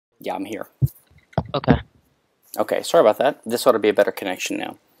Yeah, I'm here. Okay. Okay, sorry about that. This ought to be a better connection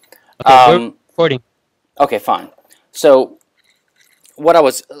now. Okay, we're recording. Okay, fine. So, what I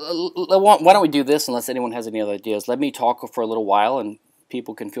was, why don't we do this unless anyone has any other ideas? Let me talk for a little while, and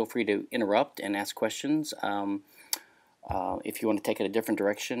people can feel free to interrupt and ask questions if you want to take it a different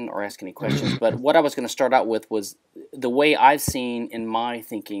direction or ask any questions. But what I was going to start out with was the way I've seen in my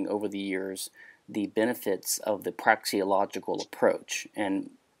thinking over the years the benefits of the praxeological approach.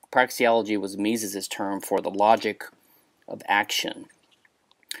 And praxeology was Mises's term for the logic of action.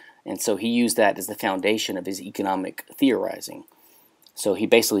 And so he used that as the foundation of his economic theorizing. So he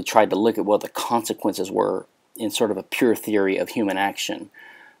basically tried to look at what the consequences were in sort of a pure theory of human action.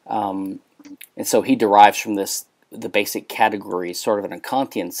 And so he derives from this the basic categories, sort of in a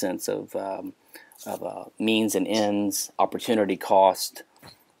Kantian sense of means and ends, opportunity cost,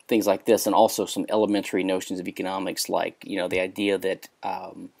 things like this, and also some elementary notions of economics, like the idea that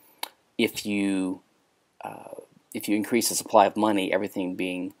if you increase the supply of money, everything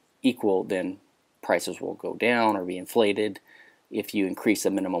being equal, then prices will go down or be inflated. If you increase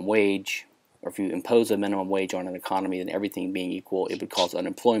the minimum wage, or if you impose a minimum wage on an economy, then everything being equal, it would cause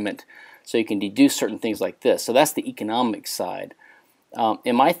unemployment. So you can deduce certain things like this. So that's the economic side.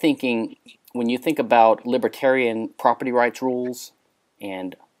 In my thinking, when you think about libertarian property rights rules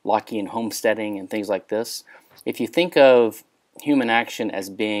and Lockean homesteading and things like this, if you think of human action as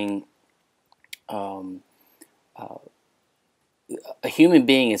being a human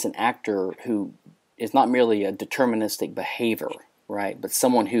being is an actor who is not merely a deterministic behavior, right, but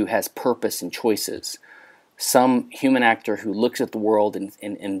someone who has purpose and choices. Some human actor who looks at the world and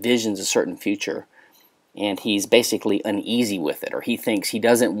envisions a certain future, and he's basically uneasy with it, or he thinks he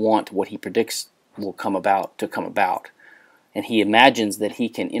doesn't want what he predicts will come about to come about, and he imagines that he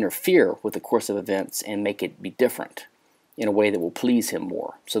can interfere with the course of events and make it be different in a way that will please him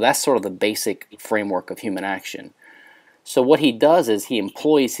more. So that's sort of the basic framework of human action. So what he does is he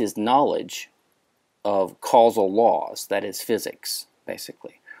employs his knowledge of causal laws, that is physics,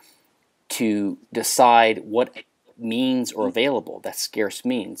 basically, to decide what means are available, that's scarce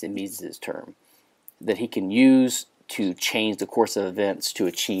means in Mises's term, that he can use to change the course of events to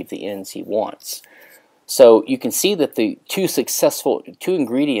achieve the ends he wants. So you can see that the two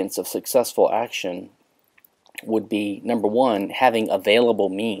ingredients of successful action would be, number one, having available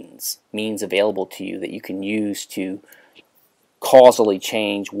means available to you that you can use to causally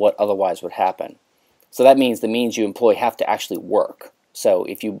change what otherwise would happen. So that means the means you employ have to actually work. So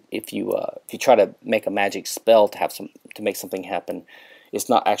if you try to make a magic spell to make something happen, it's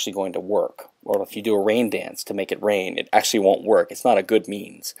not actually going to work. Or if you do a rain dance to make it rain, it actually won't work. It's not a good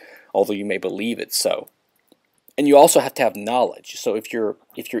means, although you may believe it's so. And you also have to have knowledge. So if you're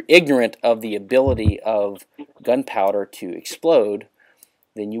ignorant of the ability of gunpowder to explode,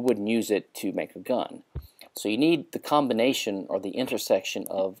 then you wouldn't use it to make a gun. So you need the combination or the intersection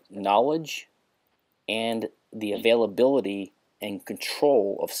of knowledge and the availability and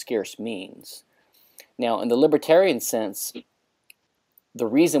control of scarce means. Now, in the libertarian sense, the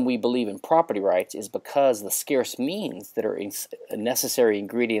reason we believe in property rights is because the scarce means that are necessary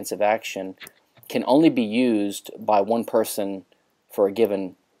ingredients of action can only be used by one person for a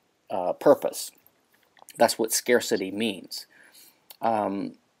given purpose. That's what scarcity means.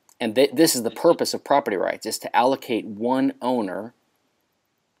 And this is the purpose of property rights, is to allocate one owner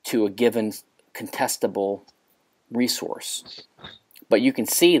to a given contestable resource. But you can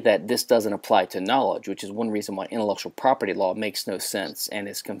see that this doesn't apply to knowledge, which is one reason why intellectual property law makes no sense and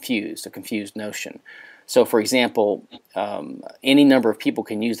is confused, a confused notion. So, for example, any number of people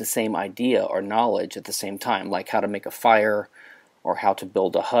can use the same idea or knowledge at the same time, like how to make a fire, or how to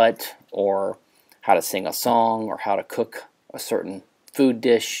build a hut, or how to sing a song, or how to cook a certain food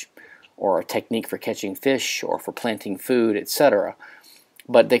dish, or a technique for catching fish, or for planting food, etc.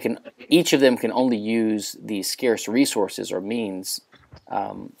 But each of them can only use these scarce resources or means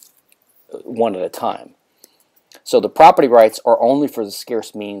one at a time. So the property rights are only for the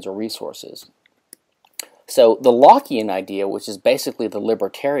scarce means or resources. So the Lockean idea, which is basically the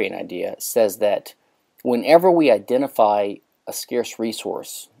libertarian idea, says that whenever we identify a scarce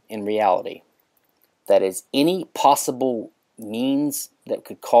resource in reality, that is any possible means that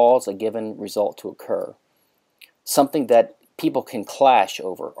could cause a given result to occur, something that people can clash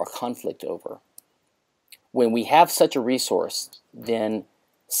over or conflict over. When we have such a resource, then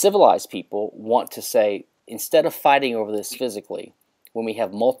civilized people want to say, instead of fighting over this physically, when we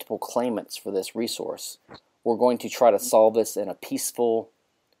have multiple claimants for this resource, we're going to try to solve this in a peaceful,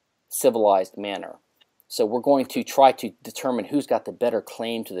 civilized manner. So we're going to try to determine who's got the better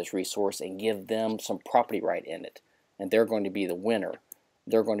claim to this resource and give them some property right in it. And they're going to be the winner.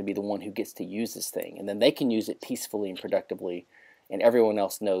 they're going to be the one who gets to use this thing. And then they can use it peacefully and productively, and everyone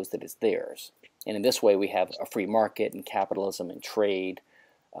else knows that it's theirs. And in this way, we have a free market and capitalism and trade,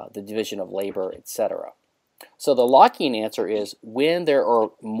 the division of labor, etc. So the Lockean answer is when there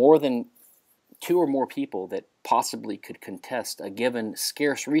are more than two or more people that possibly could contest a given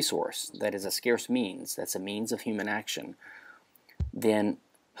scarce resource, that is a scarce means, that's a means of human action, then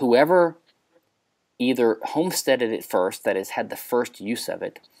whoever either homesteaded it first, that is, had the first use of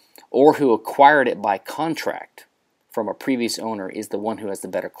it, or who acquired it by contract from a previous owner is the one who has the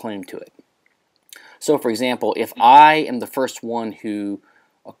better claim to it. So, for example, if I am the first one who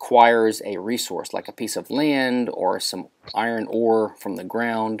acquires a resource, like a piece of land or some iron ore from the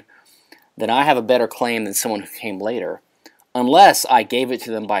ground, then I have a better claim than someone who came later, unless I gave it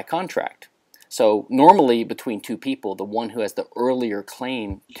to them by contract. So normally between two people, the one who has the earlier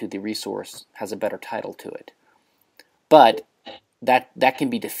claim to the resource has a better title to it. But that can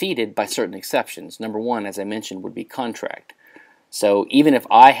be defeated by certain exceptions. Number one, as I mentioned, would be contract. So even if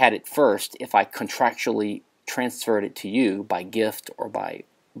I had it first, if I contractually transferred it to you by gift or by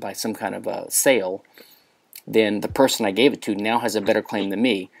some kind of a sale, then the person I gave it to now has a better claim than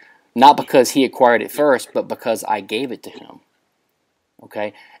me. Not because he acquired it first, but because I gave it to him.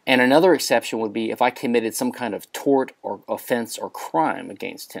 Okay? And another exception would be if I committed some kind of tort or offense or crime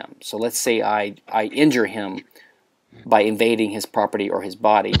against him. So let's say I injure him by invading his property or his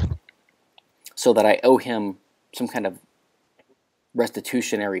body so that I owe him some kind of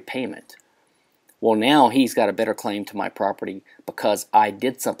restitutionary payment. Well, now he's got a better claim to my property because I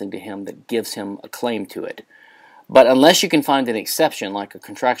did something to him that gives him a claim to it. But unless you can find an exception, like a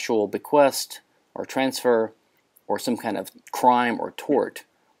contractual bequest or transfer or some kind of crime or tort,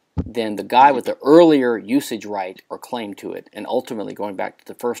 then the guy with the earlier usage right or claim to it, and ultimately going back to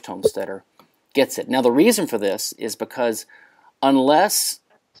the first homesteader, gets it. Now the reason for this is because unless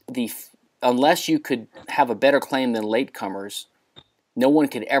you could have a better claim than latecomers, no one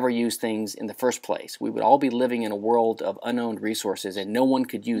could ever use things in the first place. We would all be living in a world of unowned resources and no one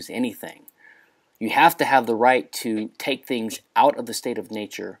could use anything. You have to have the right to take things out of the state of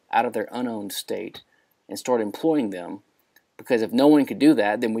nature, out of their unowned state, and start employing them, because if no one could do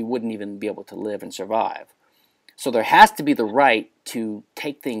that, then we wouldn't even be able to live and survive. So there has to be the right to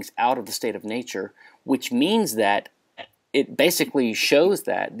take things out of the state of nature, which means that it basically shows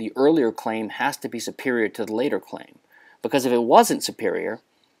that the earlier claim has to be superior to the later claim. Because if it wasn't superior,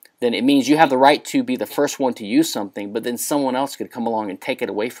 then it means you have the right to be the first one to use something, but then someone else could come along and take it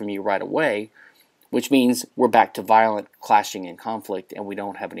away from you right away, which means we're back to violent clashing and conflict and we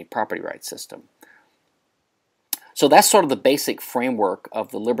don't have any property rights system. So that's sort of the basic framework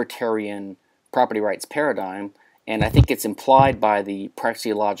of the libertarian property rights paradigm, and I think it's implied by the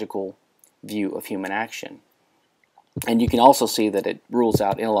praxeological view of human action. And you can also see that it rules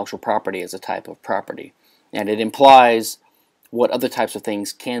out intellectual property as a type of property, and it implies what other types of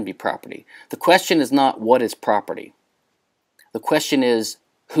things can be property. The question is not what is property. The question is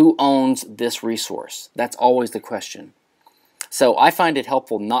who owns this resource? That's always the question. So I find it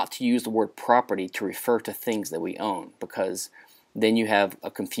helpful not to use the word property to refer to things that we own, because then you have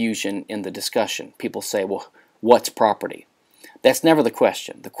a confusion in the discussion. People say, well, what's property? That's never the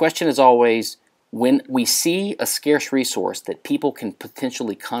question. The question is always, when we see a scarce resource that people can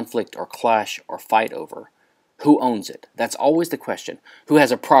potentially conflict or clash or fight over, who owns it? That's always the question. Who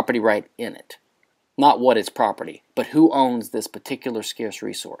has a property right in it? Not what is property, but who owns this particular scarce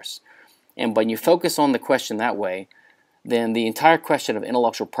resource? And when you focus on the question that way, then the entire question of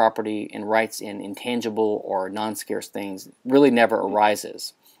intellectual property and rights in intangible or non-scarce things really never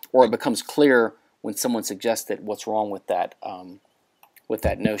arises. Or it becomes clear when someone suggests that what's wrong with that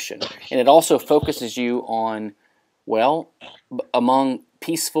notion. And it also focuses you on, well, among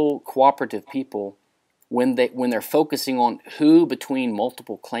peaceful, cooperative people, when they're focusing on who between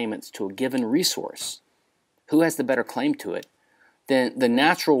multiple claimants to a given resource, who has the better claim to it, then the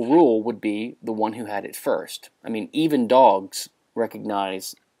natural rule would be the one who had it first. I mean, even dogs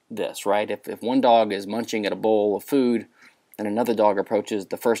recognize this, right? If one dog is munching at a bowl of food and another dog approaches,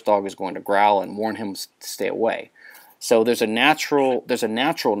 the first dog is going to growl and warn him to stay away. So there's a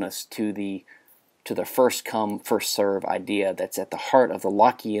naturalness to the first come, first serve idea that's at the heart of the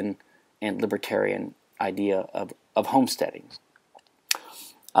Lockean and Libertarian idea of homesteading.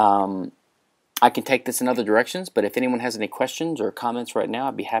 I can take this in other directions, but if anyone has any questions or comments right now,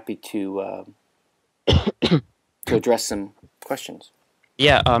 I'd be happy to address some questions.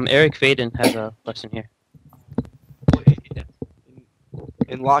 Yeah, Eric Faden has a question here.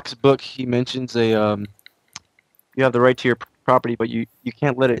 In Locke's book, he mentions you have the right to your property, but you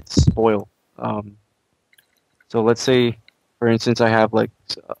can't let it spoil. So let's say for instance, I have like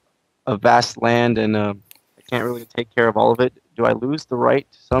a vast land and I can't really take care of all of it. Do I lose the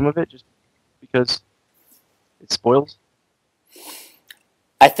right to some of it just because it spoils?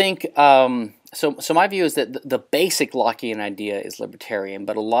 I think so my view is that the basic Lockean idea is libertarian,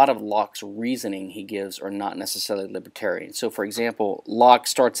 but a lot of Locke's reasoning he gives are not necessarily libertarian. So for example, Locke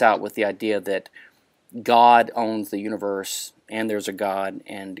starts out with the idea that God owns the universe and there's a God,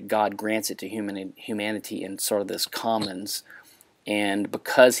 and God grants it to humanity in sort of this commons, and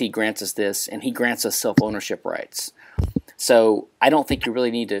because he grants us this, and he grants us self-ownership rights. So I don't think you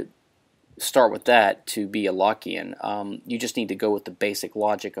really need to start with that to be a Lockean. You just need to go with the basic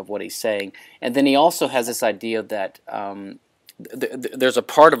logic of what he's saying. And then he also has this idea that there's a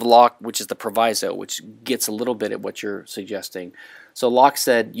part of Locke which is the proviso, which gets a little bit at what you're suggesting. So Locke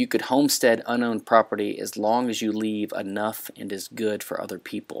said you could homestead unowned property as long as you leave enough and is good for other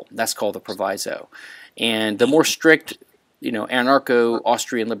people. That's called the proviso. And the more strict,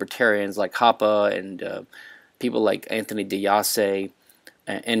 anarcho-Austrian libertarians like Hoppe and people like Anthony Diasse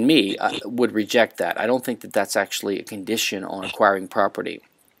and me would reject that. I don't think that that's actually a condition on acquiring property.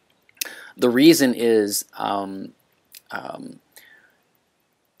 The reason is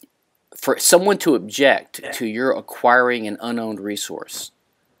for someone to object to your acquiring an unowned resource,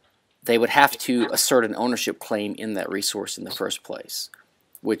 they would have to assert an ownership claim in that resource in the first place,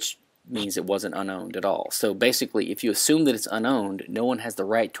 which means it wasn't unowned at all. So basically, if you assume that it's unowned, no one has the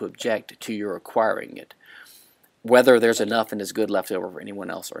right to object to your acquiring it, whether there's enough and is good left over for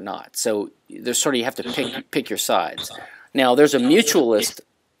anyone else or not. So there's sort of, you have to pick your sides. Now there's a mutualist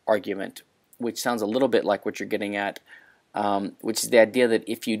argument, which sounds a little bit like what you're getting at, which is the idea that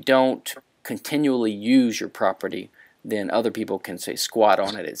if you don't continually use your property, then other people can, say, squat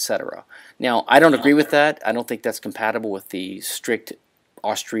on it, etc. Now I don't agree with that. I don't think that's compatible with the strict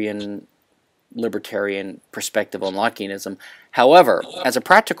Austrian libertarian perspective on Lockeanism. However, as a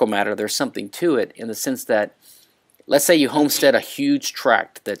practical matter, there's something to it in the sense that, let's say you homestead a huge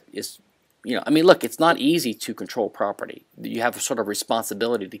tract that is, look, it's not easy to control property. You have a sort of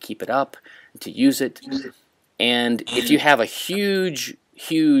responsibility to keep it up, to use it. And if you have a huge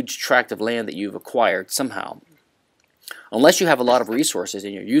tract of land that you've acquired somehow, unless you have a lot of resources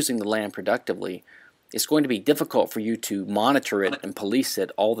and you're using the land productively, it's going to be difficult for you to monitor it and police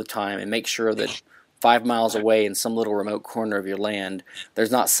it all the time and make sure that 5 miles away in some little remote corner of your land,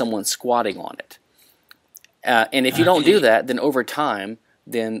 there's not someone squatting on it. And if you don't do that, then over time,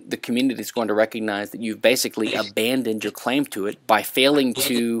 then the community is going to recognize that you've basically abandoned your claim to it by failing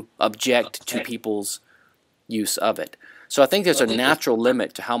to object to people's use of it. So I think there's a natural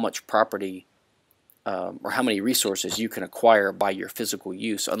limit to how much property or how many resources you can acquire by your physical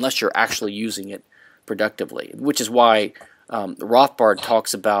use, unless you're actually using it productively, which is why Rothbard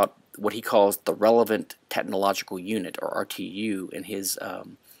talks about what he calls the relevant technological unit, or RTU, in his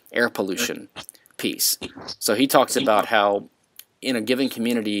air pollution piece. So he talks about how in a given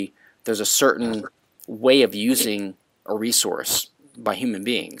community there's a certain way of using a resource by human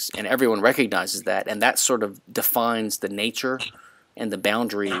beings, and everyone recognizes that, and that sort of defines the nature and the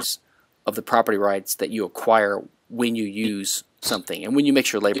boundaries of the property rights that you acquire when you use something and when you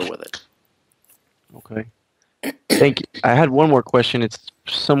mix your labor with it. Okay. Thank you. I had one more question. It's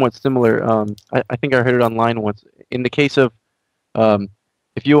somewhat similar. I think I heard it online once. In the case of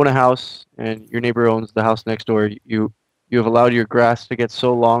if you own a house and your neighbor owns the house next door, you have allowed your grass to get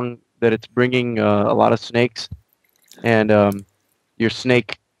so long that it's bringing a lot of snakes, and your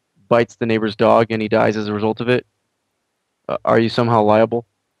snake bites the neighbor's dog and he dies as a result of it. Are you somehow liable?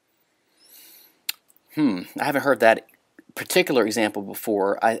 I haven't heard that particular example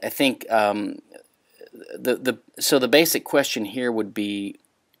before. I think so the basic question here would be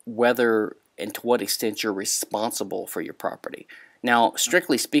whether and to what extent you're responsible for your property. Now,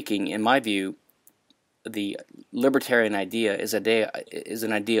 strictly speaking, in my view, the libertarian idea is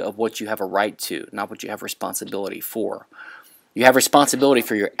an idea of what you have a right to, not what you have responsibility for. You have responsibility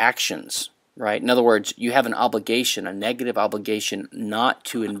for your actions, right? In other words, you have an obligation, a negative obligation, not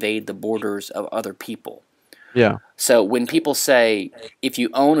to invade the borders of other people. Yeah. So when people say, if you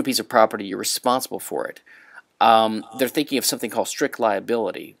own a piece of property, you're responsible for it, they're thinking of something called strict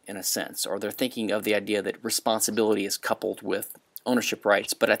liability, in a sense, or they're thinking of the idea that responsibility is coupled with ownership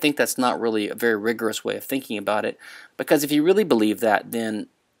rights. But I think that's not really a very rigorous way of thinking about it, because if you really believe that, then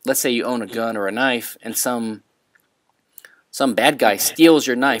let's say you own a gun or a knife, and some bad guy steals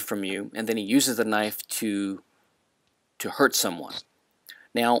your knife from you, and then he uses the knife to hurt someone.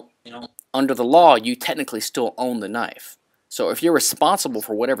 Now, under the law, you technically still own the knife. So if you're responsible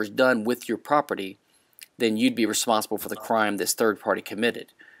for whatever's done with your property, then you'd be responsible for the crime this third party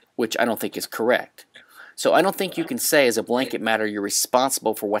committed, which I don't think is correct. So I don't think you can say as a blanket matter you're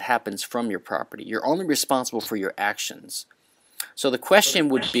responsible for what happens from your property. You're only responsible for your actions. So the question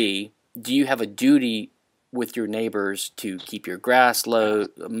would be, do you have a duty with your neighbors to keep your grass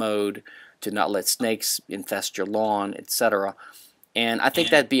mowed, to not let snakes infest your lawn, etc.? And I think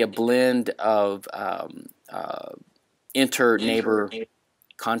that'd be a blend of inter-neighbor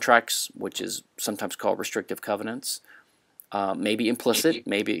contracts, which is sometimes called restrictive covenants, maybe implicit,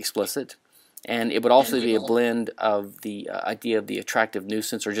 maybe explicit. And it would also be a blend of the idea of the attractive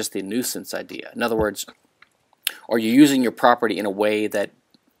nuisance or just the nuisance idea. In other words, are you using your property in a way that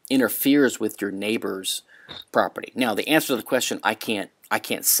interferes with your neighbor's property? Now, the answer to the question I can't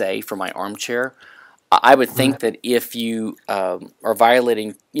say from my armchair. I would think that if you are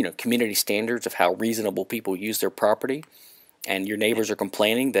violating, community standards of how reasonable people use their property, and your neighbors are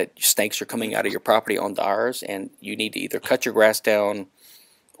complaining that snakes are coming out of your property onto ours, and you need to either cut your grass down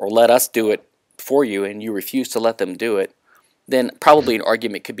or let us do it for you, and you refuse to let them do it, then probably an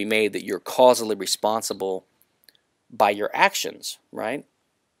argument could be made that you're causally responsible by your actions, right?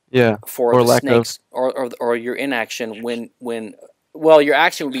 Yeah. For or the lack snakes, of. or your inaction well, your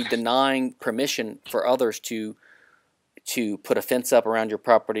action would be denying permission for others to put a fence up around your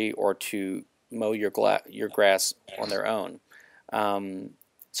property or to mow your grass on their own.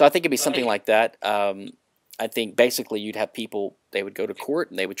 So I think it'd be something like that. I think basically you'd have people, they would go to court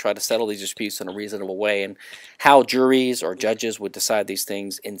and they would try to settle these disputes in a reasonable way. And how juries or judges would decide these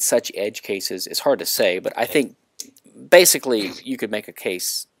things in such edge cases is hard to say. But I think basically you could make a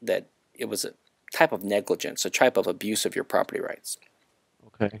case that it was a type of negligence, a type of abuse of your property rights.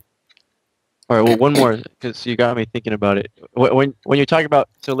 Okay. All right. Well, one more, because you got me thinking about it. When you talk about,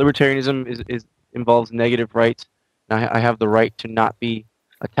 so libertarianism involves negative rights. And I have the right to not be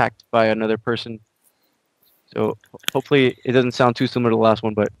attacked by another person. So hopefully it doesn't sound too similar to the last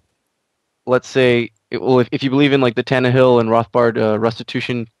one, but let's say, if you believe in like the Tannehill and Rothbard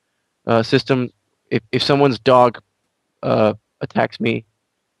restitution system, if someone's dog attacks me,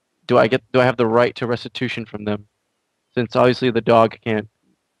 do I have the right to restitution from them? Since obviously the dog can't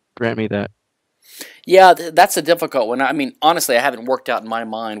grant me that. Yeah, that's a difficult one. I mean, honestly, I haven't worked out in my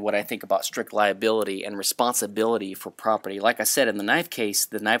mind what I think about strict liability and responsibility for property. Like I said, in the knife case,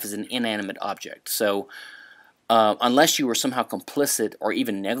 the knife is an inanimate object. So unless you were somehow complicit or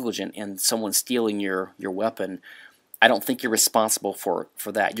even negligent in someone stealing your weapon, I don't think you're responsible for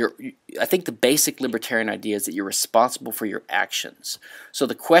that. I think the basic libertarian idea is that you're responsible for your actions. So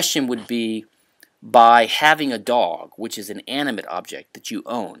the question would be, by having a dog, which is an animate object that you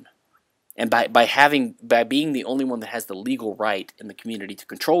own, and by being the only one that has the legal right in the community to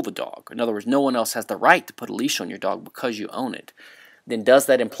control the dog, in other words, no one else has the right to put a leash on your dog because you own it, then does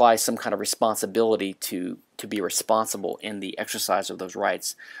that imply some kind of responsibility to be responsible in the exercise of those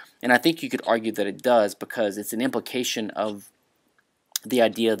rights? And I think you could argue that it does, because it's an implication of the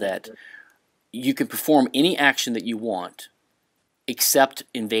idea that you can perform any action that you want except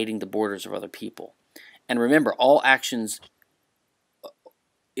invading the borders of other people. And remember, all actions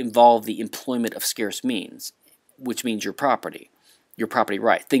involve the employment of scarce means, which means your property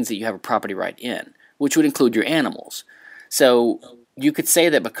right, things that you have a property right in, which would include your animals. So you could say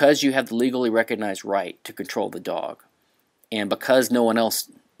that because you have the legally recognized right to control the dog, and because no one else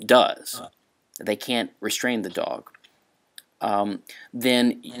does, they can't restrain the dog,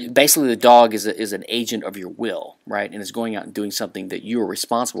 then basically the dog is an agent of your will, right, and is going out and doing something that you are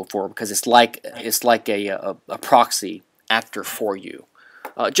responsible for, because it's like a proxy actor for you.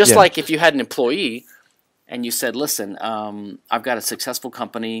 Just like if you had an employee and you said, listen, I've got a successful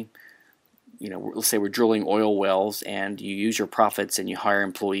company, let's say we're drilling oil wells, and you use your profits and you hire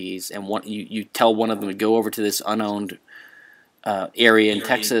employees, and you tell one of them to go over to this unowned area in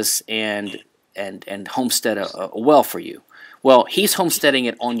Texas and homestead a well for you. Well, he's homesteading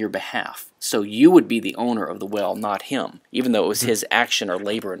it on your behalf, so you would be the owner of the well, not him, even though it was his action or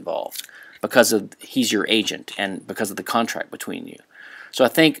labor involved, because he's your agent and because of the contract between you. So I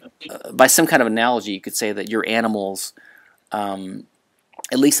think by some kind of analogy, you could say that your animals,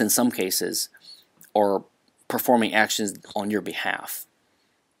 at least in some cases, are performing actions on your behalf.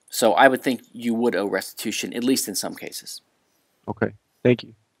 So I would think you would owe restitution, at least in some cases. Okay, thank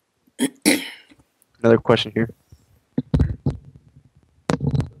you. Another question here.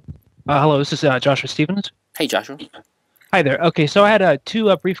 Hello, this is Joshua Stevens. Hey, Joshua. Hi there. Okay, so I had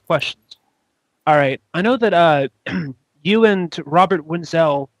two brief questions. All right, I know that you and Robert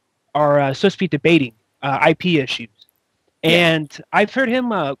Wenzel are supposed to be debating IP issues. And I've heard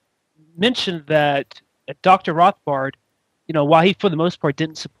him mention that Dr. Rothbard, while he for the most part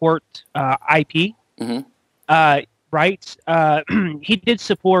didn't support IP, rights, he did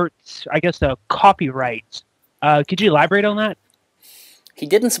support, I guess, the copyrights. Could you elaborate on that? He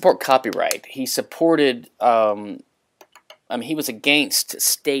didn't support copyright. He supported, he was against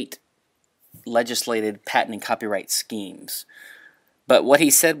state legislated patent and copyright schemes. But what he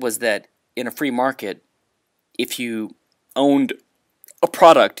said was that in a free market, if you owned a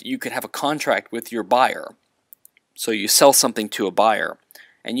product, you could have a contract with your buyer. So you sell something to a buyer,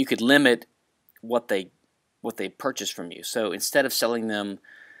 and you could limit what they purchase from you. So instead of selling them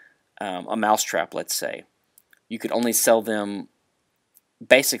a mousetrap, let's say, you could only sell them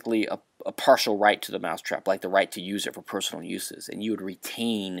basically a partial right to the mousetrap, like the right to use it for personal uses, and you would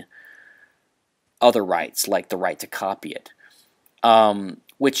retain other rights, like the right to copy it,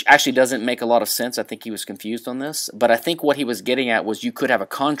 which actually doesn't make a lot of sense. I think he was confused on this, but I think what he was getting at was you could have a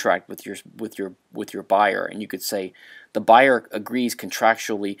contract with your buyer, and you could say the buyer agrees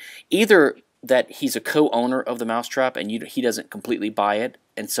contractually either that he's a co-owner of the mousetrap and he doesn't completely buy it,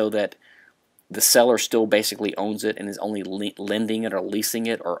 and so that the seller still basically owns it and is only lending it or leasing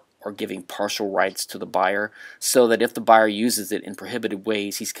it or giving partial rights to the buyer, so that if the buyer uses it in prohibited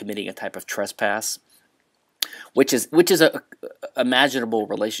ways, he's committing a type of trespass, which is a imaginable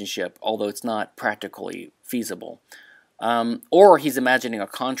relationship, although it's not practically feasible. Or he's imagining a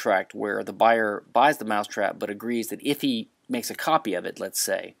contract where the buyer buys the mousetrap but agrees that if he makes a copy of it, let's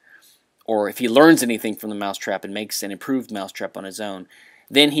say, or if he learns anything from the mousetrap and makes an improved mousetrap on his own,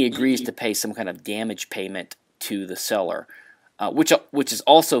 then he agrees to pay some kind of damage payment to the seller, which is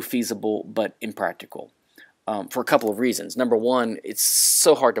also feasible but impractical for a couple of reasons. Number one, it's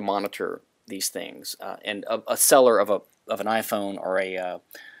so hard to monitor these things, and a seller of an iPhone or a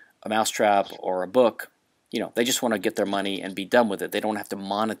mousetrap or a book, they just want to get their money and be done with it. They don't have to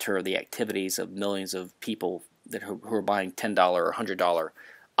monitor the activities of millions of people who are buying $10 or $100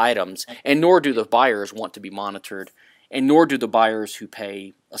 items, and nor do the buyers want to be monitored. And nor do the buyers who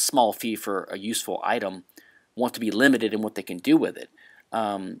pay a small fee for a useful item want to be limited in what they can do with it.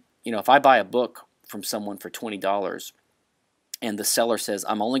 If I buy a book from someone for $20 and the seller says,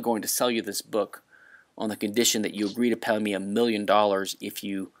 I'm only going to sell you this book on the condition that you agree to pay me $1 million if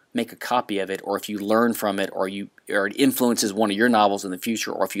you make a copy of it, or if you learn from it, or it influences one of your novels in the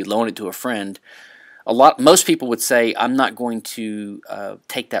future, or if you loan it to a friend, most people would say, I'm not going to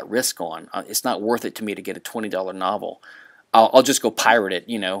take that risk on. It's not worth it to me to get a $20 novel. I'll just go pirate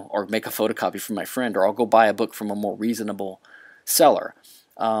it, or make a photocopy from my friend, or I'll go buy a book from a more reasonable seller.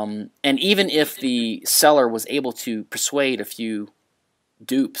 And even if the seller was able to persuade a few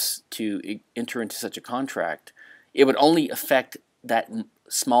dupes to enter into such a contract, it would only affect that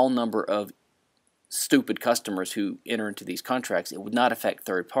small number of stupid customers who enter into these contracts. It would not affect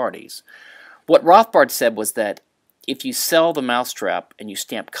third parties. What Rothbard said was that if you sell the mousetrap and you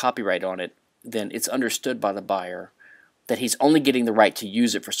stamp copyright on it, then it's understood by the buyer that he's only getting the right to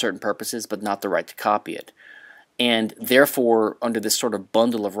use it for certain purposes, but not the right to copy it. And therefore, under this sort of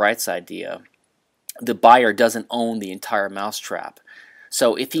bundle of rights idea, the buyer doesn't own the entire mousetrap.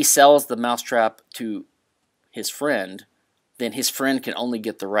 So if he sells the mousetrap to his friend, then his friend can only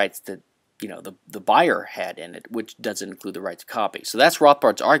get the rights that the buyer had in it, which doesn't include the right to copy. So that's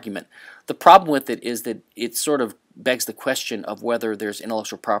Rothbard's argument. The problem with it is that it sort of begs the question of whether there's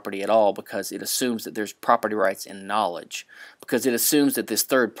intellectual property at all, because it assumes that there's property rights in knowledge, because it assumes that this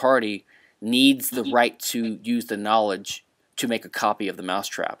third party needs the right to use the knowledge to make a copy of the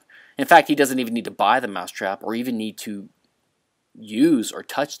mousetrap. In fact, he doesn't even need to buy the mousetrap or even need to use or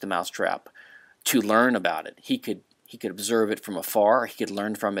touch the mousetrap to learn about it. He could observe it from afar, or he could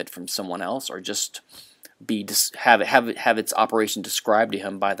learn from it from someone else, or just have its operation described to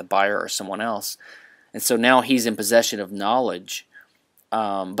him by the buyer or someone else. And so now he's in possession of knowledge,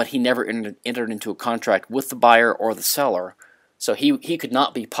 but he never entered into a contract with the buyer or the seller. So he could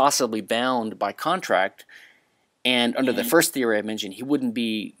not be possibly bound by contract. And under the first theory I mentioned, he wouldn't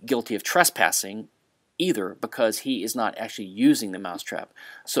be guilty of trespassing either, because he is not actually using the mousetrap.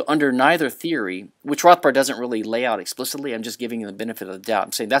 So under neither theory, which Rothbard doesn't really lay out explicitly, I'm just giving him the benefit of the doubt.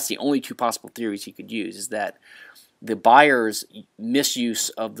 I'm saying that's the only two possible theories he could use, is that the buyer's misuse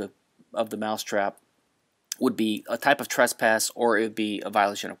of the mousetrap would be a type of trespass, or it would be a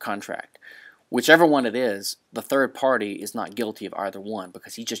violation of contract. Whichever one it is, the third party is not guilty of either one,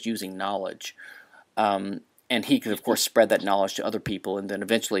 because he's just using knowledge. And he could, of course, spread that knowledge to other people, and then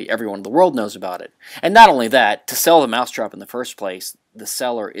eventually everyone in the world knows about it. And not only that, to sell the mousetrap in the first place, the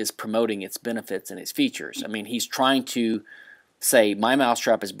seller is promoting its benefits and its features. I mean, he's trying to say, my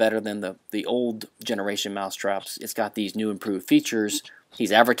mousetrap is better than the old generation mousetraps. It's got these new improved features.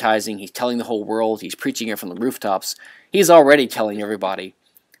 He's advertising. He's telling the whole world. He's preaching it from the rooftops. He's already telling everybody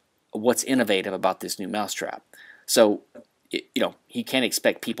what's innovative about this new mousetrap. So, he can't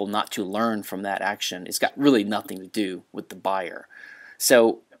expect people not to learn from that action. It's got really nothing to do with the buyer.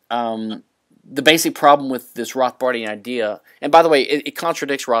 So, the basic problem with this Rothbardian idea, and by the way, it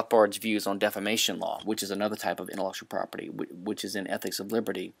contradicts Rothbard's views on defamation law, which is another type of intellectual property, which is in Ethics of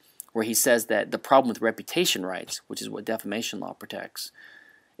Liberty, where he says that the problem with reputation rights, which is what defamation law protects,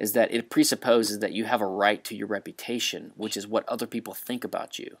 is that it presupposes that you have a right to your reputation, which is what other people think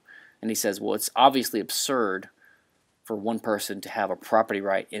about you. And he says, well, it's obviously absurd for one person to have a property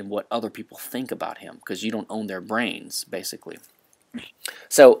right in what other people think about him, because you don't own their brains, basically.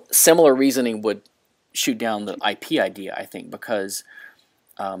 So similar reasoning would shoot down the IP idea, I think, because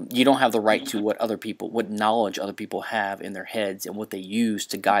you don't have the right to what knowledge other people have in their heads and what they use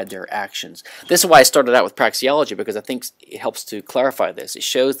to guide their actions. This is why I started out with praxeology, because I think it helps to clarify this. It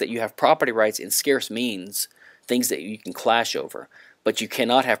shows that you have property rights in scarce means, things that you can clash over, but you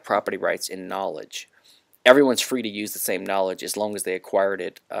cannot have property rights in knowledge. Everyone's free to use the same knowledge as long as they acquired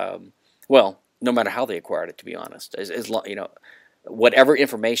it. Well, no matter how they acquired it, to be honest. Whatever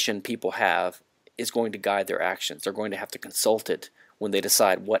information people have is going to guide their actions. They're going to have to consult it when they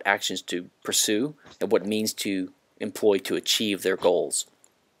decide what actions to pursue and what means to employ to achieve their goals.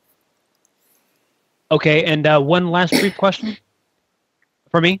 Okay, and one last brief question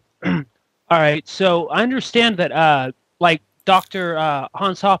for me. All right, so I understand that, like Dr.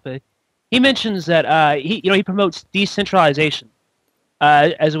 Hans Hoppe, he mentions that he promotes decentralization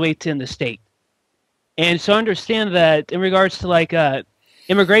as a way to end the state. And so I understand that in regards to like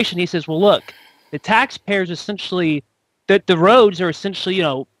immigration, he says, well, look, the taxpayers essentially, the roads are essentially,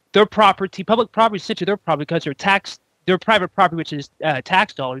 their property, public property is essentially their property because their private property, which is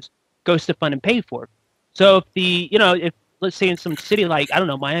tax dollars, goes to fund and pay for. So if if let's say in some city like, I don't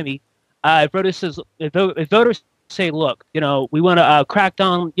know, Miami, if voters say, look, we want to crack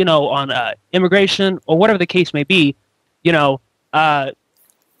down, on immigration or whatever the case may be,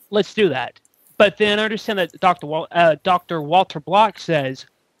 let's do that. But then I understand that Dr. Walter Block says,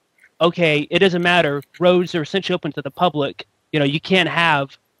 okay, it doesn't matter. Roads are essentially open to the public. You can't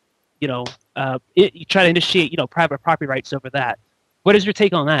have, you try to initiate, private property rights over that. What is your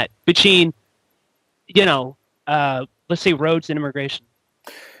take on that between, let's say roads and immigration?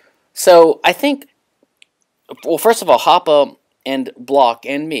 So I think, well, first of all, Hoppe and Block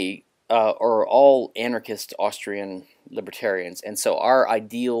and me are all anarchist Austrian libertarians, and so our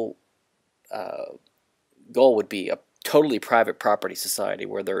ideal goal would be a totally private property society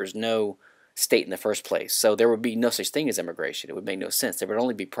where there is no state in the first place. So there would be no such thing as immigration. It would make no sense. There would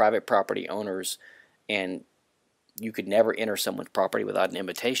only be private property owners, and you could never enter someone's property without an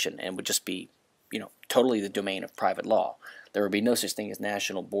invitation, and would just be, totally the domain of private law. There would be no such thing as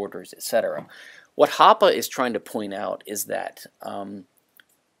national borders, etc. What Hoppe is trying to point out is that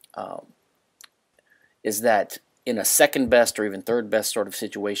in a second best or even third best sort of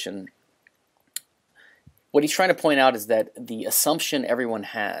situation, what he's trying to point out is that the assumption everyone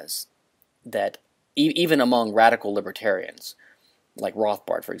has that even among radical libertarians, like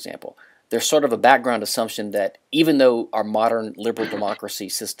Rothbard, for example, there's sort of a background assumption that even though our modern liberal democracy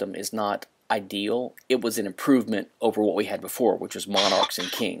system is not ideal, it was an improvement over what we had before, which was monarchs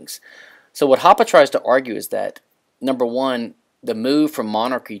and kings. So what Hoppe tries to argue is that, number one, the move from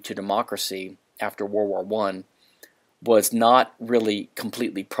monarchy to democracy after World War I was not really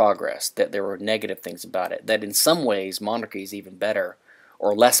completely progress, that there were negative things about it, that in some ways monarchy is even better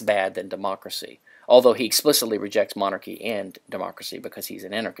or less bad than democracy, although he explicitly rejects monarchy and democracy because he's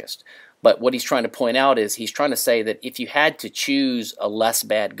an anarchist. But what he's trying to point out is he's trying to say that if you had to choose a less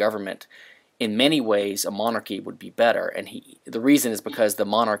bad government, in many ways a monarchy would be better, and the reason is because the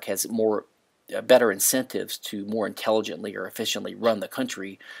monarch has better incentives to more intelligently or efficiently run the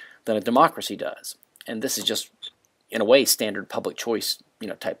country than a democracy does. And this is just, in a way, standard public choice,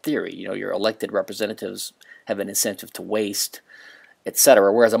 type theory. Your elected representatives have an incentive to waste,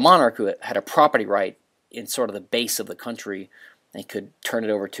 etc. Whereas a monarch who had a property right in sort of the base of the country and could turn it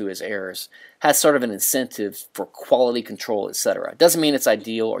over to his heirs has sort of an incentive for quality control, etc. It doesn't mean it's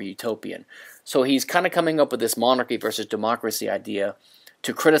ideal or utopian. So he's kind of coming up with this monarchy versus democracy idea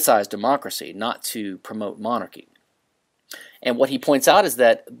to criticize democracy, not to promote monarchy. And what he points out is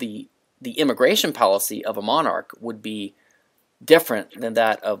that the immigration policy of a monarch would be different than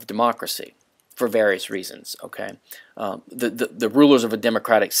that of democracy for various reasons. Okay, the rulers of a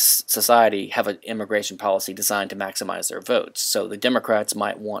democratic society have an immigration policy designed to maximize their votes. So the Democrats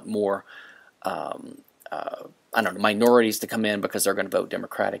might want more, minorities to come in because they're going to vote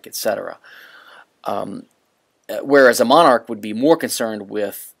Democratic, etc. Whereas a monarch would be more concerned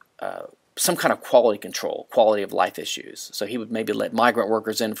with some kind of quality control, quality of life issues. So he would maybe let migrant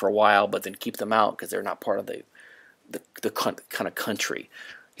workers in for a while, but then keep them out because they're not part of kind of country.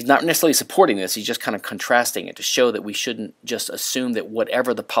 He's not necessarily supporting this. He's just kind of contrasting it to show that we shouldn't just assume that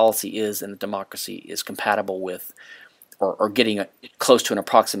whatever the policy is in a democracy is compatible with or getting close to an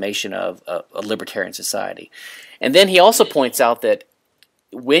approximation of a libertarian society. And then he also points out that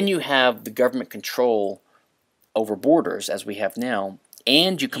when you have the government control over borders, as we have now,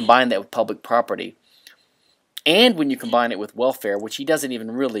 and you combine that with public property, and when you combine it with welfare, which he doesn't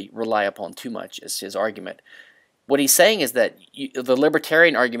even really rely upon too much as his argument, what he's saying is that the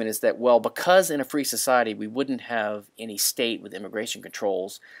libertarian argument is that, well, because in a free society we wouldn't have any state with immigration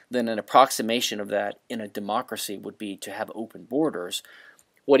controls, then an approximation of that in a democracy would be to have open borders.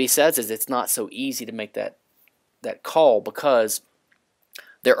 What he says is it's not so easy to make that call, because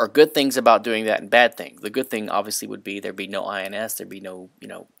there are good things about doing that and bad things. The good thing obviously would be there'd be no INS, there'd be no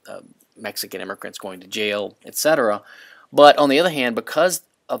Mexican immigrants going to jail, etc. But on the other hand, because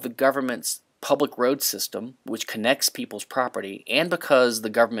of the government's public road system, which connects people's property, and because the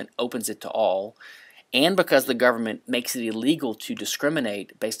government opens it to all, and because the government makes it illegal to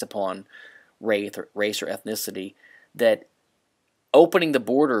discriminate based upon race or ethnicity, that opening the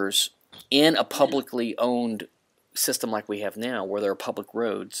borders in a publicly owned system like we have now, where there are public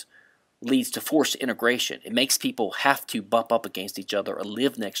roads, leads to forced integration. It makes people have to bump up against each other or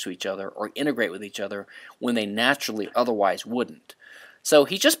live next to each other or integrate with each other when they naturally otherwise wouldn't. So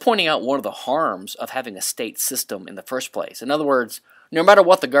he's just pointing out one of the harms of having a state system in the first place. In other words, no matter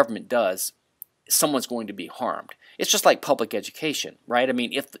what the government does, someone's going to be harmed. It's just like public education, right? I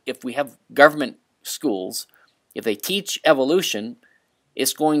mean, if we have government schools, if they teach evolution,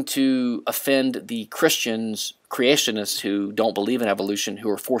 it's going to offend the Christians, creationists who don't believe in evolution,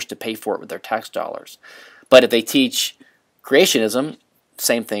 who are forced to pay for it with their tax dollars. But if they teach creationism,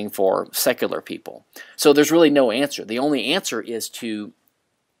 same thing for secular people. So there's really no answer. The only answer is to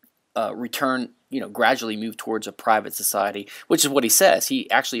gradually move towards a private society, which is what he says. He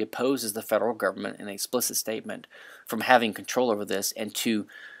actually opposes the federal government in an explicit statement from having control over this, and to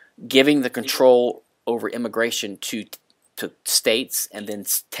giving the control over immigration to states and then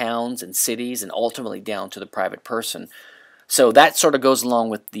towns and cities and ultimately down to the private person. So that sort of goes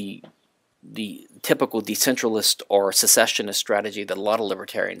along with the typical decentralist or secessionist strategy that a lot of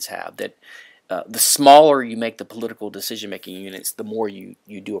libertarians have, that the smaller you make the political decision-making units, the more you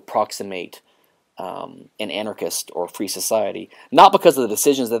do approximate an anarchist or free society, not because of the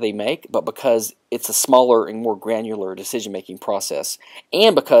decisions that they make, but because it's a smaller and more granular decision-making process,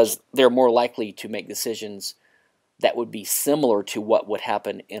 and because they're more likely to make decisions that would be similar to what would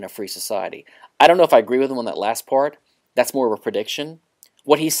happen in a free society. I don't know if I agree with him on that last part. That's more of a prediction.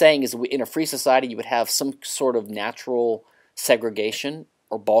 What he's saying is in a free society you would have some sort of natural segregation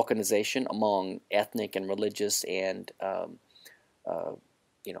or balkanization among ethnic and religious and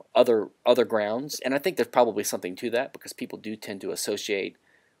other grounds. And I think there's probably something to that, because people do tend to associate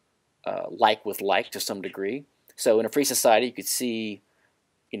like with like to some degree. So in a free society you could see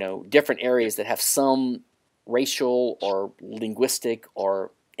different areas that have some racial or linguistic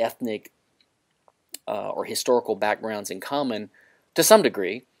or ethnic or historical backgrounds in common to some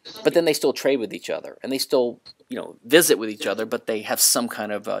degree, but then they still trade with each other, and they still visit with each other, but they have some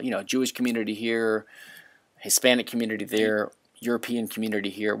kind of Jewish community here, Hispanic community there, European community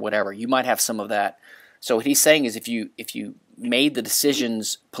here, whatever. You might have some of that. So what he's saying is if you made the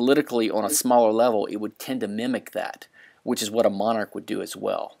decisions politically on a smaller level, it would tend to mimic that, which is what a monarch would do as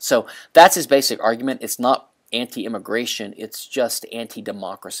well. So that's his basic argument. It's not anti-immigration, it's just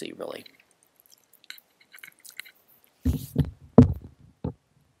anti-democracy, really.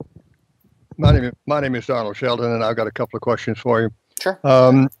 My name is Donald Sheldon, and I've got a couple of questions for you. Sure.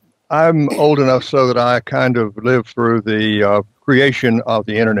 I'm old enough so that I kind of lived through the creation of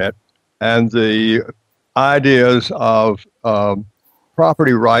the internet and the ideas of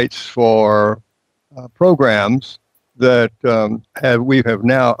property rights for programs that we have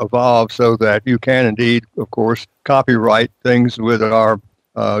now evolved so that you can indeed, of course, copyright things with our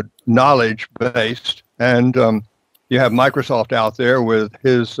knowledge based. And you have Microsoft out there with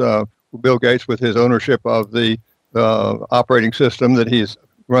his Bill Gates with his ownership of the operating system that he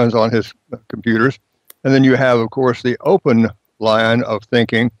runs on his computers. And then you have, of course, the open line of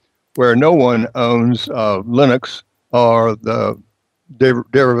thinking where no one owns Linux or the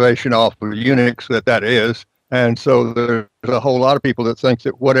derivation off of Unix that is. And so there's a whole lot of people that think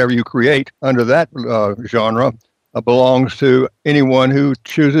that whatever you create under that genre belongs to anyone who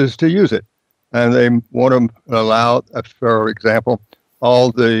chooses to use it. And they want to allow, for example,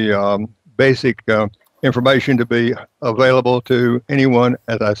 all the basic information to be available to anyone,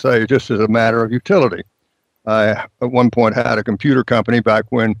 as I say, just as a matter of utility. I, at one point, had a computer company back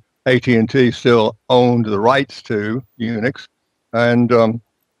when AT&T still owned the rights to Unix, and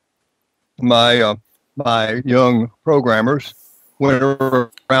my young programmers went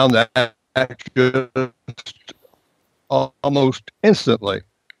around that just almost instantly,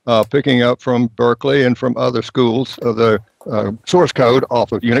 picking up from Berkeley and from other schools of the source code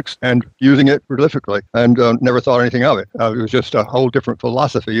off of Unix and using it prolifically, and never thought anything of it. It was just a whole different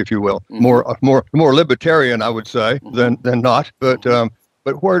philosophy, if you will, more libertarian, I would say, than not.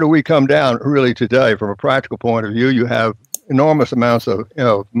 But where do we come down really today from a practical point of view? You have enormous amounts of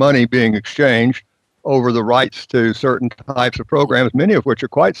money being exchanged over the rights to certain types of programs, many of which are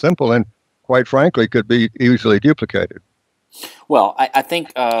quite simple and, quite frankly, could be easily duplicated. Well, I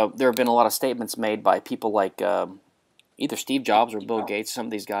think there have been a lot of statements made by people like either Steve Jobs or Bill Gates, some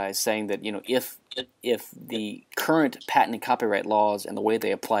of these guys, saying that if the current patent and copyright laws and the way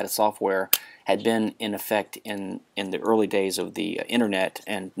they apply to software had been in effect in the early days of the internet,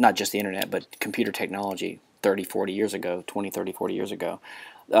 and not just the internet, but computer technology 30, 40 years ago, 20, 30, 40 years ago,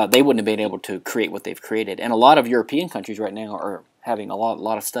 they wouldn't have been able to create what they've created. And a lot of European countries right now are having a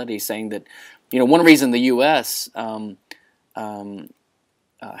lot of studies saying that, one reason the U.S.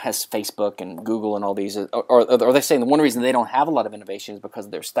 Has Facebook and Google and all these, or they're saying the one reason they don't have a lot of innovation is because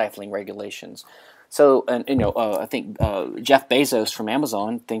of their stifling regulations. So, and I think Jeff Bezos from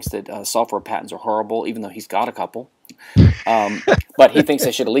Amazon thinks that software patents are horrible, even though he's got a couple. But he thinks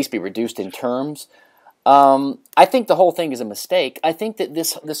they should at least be reduced in terms. I think the whole thing is a mistake. I think that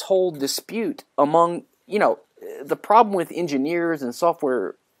this whole dispute among, the problem with engineers and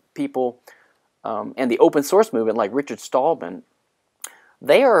software people and the open source movement, like Richard Stallman,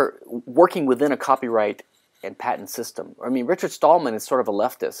 they are working within a copyright and patent system. I mean, Richard Stallman is sort of a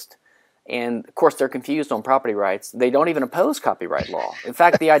leftist, and of course they're confused on property rights. They don't even oppose copyright law. In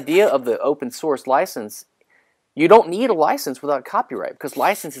fact, the idea of the open source license, you don't need a license without copyright, because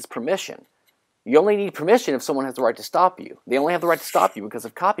license is permission. You only need permission if someone has the right to stop you. They only have the right to stop you because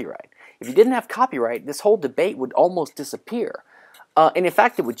of copyright. If you didn't have copyright, this whole debate would almost disappear. And in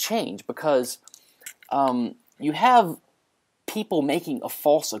fact, it would change, because you have people making a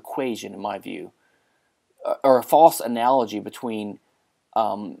false equation, in my view, or a false analogy between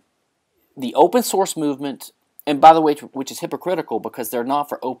the open source movement, and by the way, which is hypocritical because they're not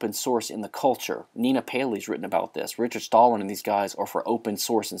for open source in the culture. Nina Paley's written about this. Richard Stallman and these guys are for open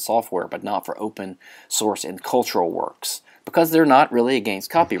source in software, but not for open source in cultural works, because they're not really against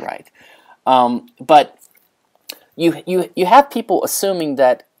copyright. But you have people assuming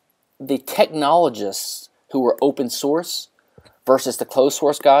that the technologists who are open source versus the closed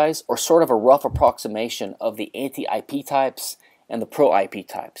source guys are sort of a rough approximation of the anti-IP types and the pro-IP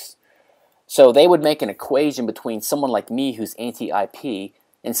types. So they would make an equation between someone like me who's anti-IP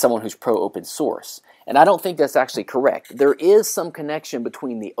and someone who's pro-open source. And I don't think that's actually correct. There is some connection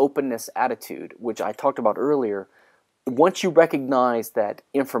between the openness attitude, which I talked about earlier. Once you recognize that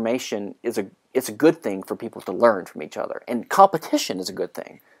information it's a good thing for people to learn from each other, and competition is a good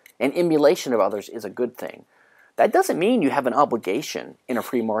thing, and emulation of others is a good thing. That doesn't mean you have an obligation in a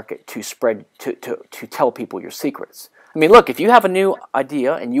free market to spread, to tell people your secrets. I mean, look, if you have a new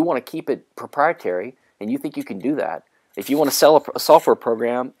idea and you want to keep it proprietary and you think you can do that, if you want to sell a software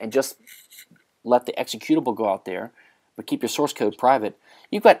program and just let the executable go out there, but keep your source code private,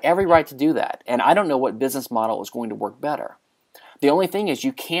 you've got every right to do that. And I don't know what business model is going to work better. The only thing is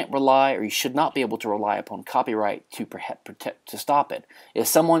you can't rely, or you should not be able to rely upon copyright to stop it. If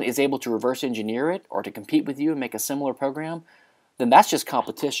someone is able to reverse engineer it or to compete with you and make a similar program, then that's just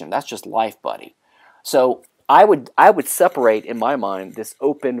competition. That's just life, buddy. So I would separate, in my mind, this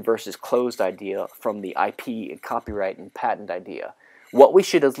open versus closed idea from the IP and copyright and patent idea. What we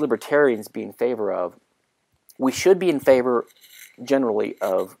should, as libertarians, be in favor of, we should be in favor, generally,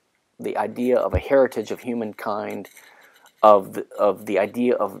 of the idea of a heritage of humankind, of the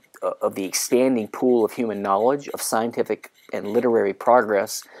idea of the expanding pool of human knowledge, of scientific and literary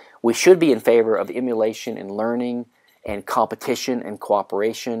progress. We should be in favor of emulation and learning and competition and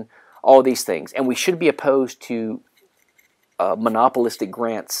cooperation, all these things. And we should be opposed to monopolistic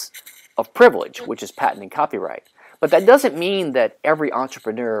grants of privilege, which is patent and copyright. But that doesn't mean that every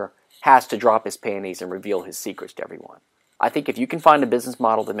entrepreneur has to drop his panties and reveal his secrets to everyone. I think if you can find a business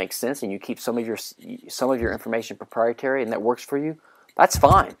model that makes sense and you keep some of your information proprietary and that works for you, that's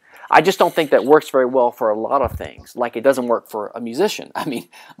fine. I just don't think that works very well for a lot of things, like it doesn't work for a musician. I mean,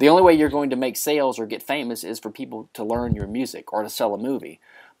 the only way you're going to make sales or get famous is for people to learn your music or to sell a movie.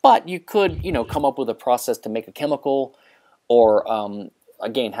 But you could, come up with a process to make a chemical, or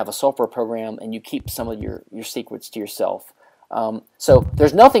again, have a software program, and you keep some of your secrets to yourself. So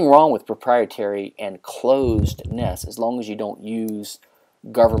there's nothing wrong with proprietary and closedness as long as you don't use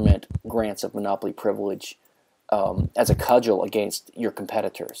government grants of monopoly privilege as a cudgel against your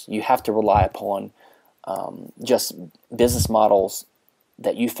competitors. You have to rely upon just business models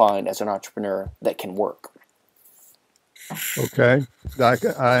that you find as an entrepreneur that can work. Okay,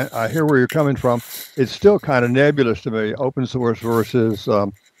 I hear where you're coming from. It's still kind of nebulous to me, open source versus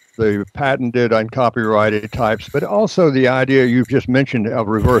the patented and copyrighted types, but also the idea you've just mentioned of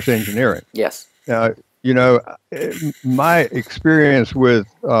reverse engineering. Yes. You know, my experience with,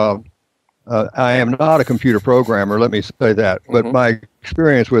 I am not a computer programmer, let me say that, but my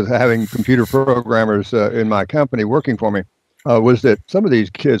experience with having computer programmers in my company working for me was that some of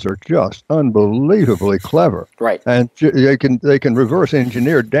these kids are just unbelievably clever, right? And they can reverse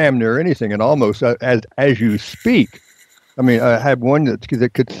engineer damn near anything, and almost as you speak. I mean, I had one that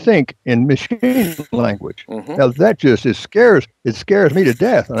could think in machine language. Now that just scares me to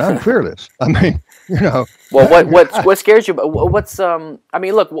death, and I'm fearless. I mean, you know. Well, what scares you? What's I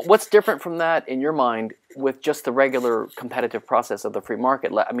mean, look, what's different from that in your mind with just the regular competitive process of the free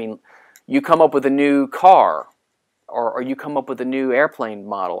market? I mean, you come up with a new car. Or you come up with a new airplane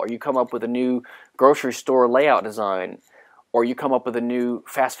model, or you come up with a new grocery store layout design, or you come up with a new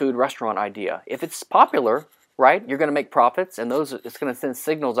fast food restaurant idea. If it's popular, right, you're going to make profits, and it's going to send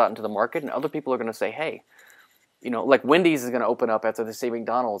signals out into the market, and other people are going to say, hey, you know, like Wendy's is going to open up after they see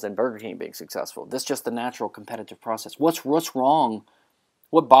McDonald's and Burger King being successful. That's just the natural competitive process. What's wrong?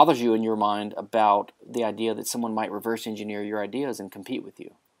 What bothers you in your mind about the idea that someone might reverse engineer your ideas and compete with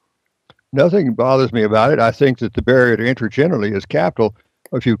you? Nothing bothers me about it. I think that the barrier to entry generally is capital.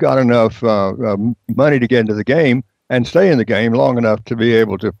 If you've got enough money to get into the game and stay in the game long enough to be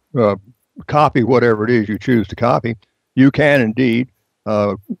able to copy whatever it is you choose to copy, you can indeed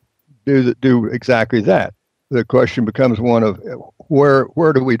do exactly that. The question becomes one of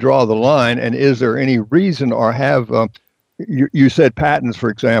where do we draw the line, and is there any reason, or have you said patents, for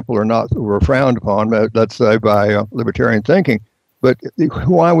example, were frowned upon, let's say, by libertarian thinking. But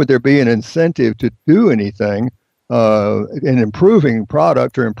why would there be an incentive to do anything in improving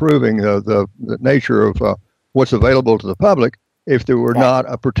product or improving the nature of what's available to the public if there were not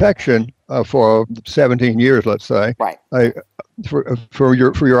a protection for 17 years, let's say, for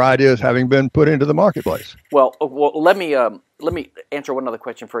your ideas having been put into the marketplace? Well, let me answer one other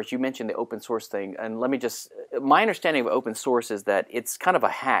question first. You mentioned the open source thing, and my understanding of open source is that it's kind of a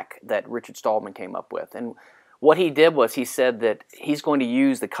hack that Richard Stallman came up with, and what he did was he said that he's going to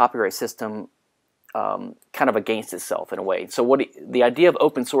use the copyright system kind of against itself in a way. So the idea of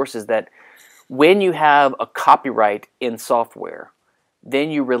open source is that when you have a copyright in software,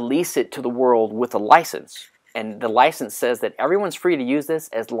 then you release it to the world with a license. And the license says that everyone's free to use this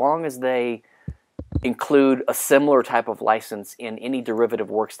as long as they include a similar type of license in any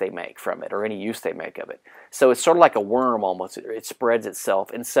derivative works they make from it or any use they make of it. So it's sort of like a worm almost. It spreads itself.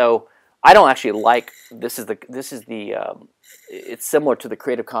 And so I don't actually like it's similar to the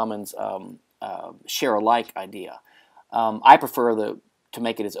Creative Commons share alike idea. I prefer to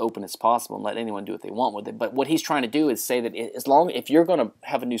make it as open as possible and let anyone do what they want with it. But what he's trying to do is say that if you're going to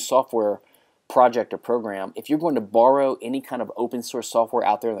have a new software project or program, if you're going to borrow any kind of open source software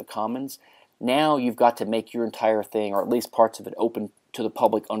out there in the commons, now you've got to make your entire thing, or at least parts of it, open to the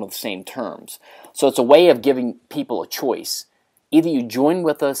public under the same terms. So it's a way of giving people a choice. Either you join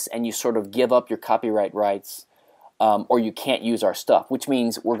with us and you sort of give up your copyright rights, or you can't use our stuff, which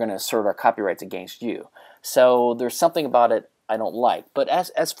means we're going to assert our copyrights against you. So there's something about it I don't like. But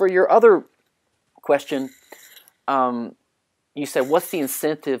as for your other question, you said, what's the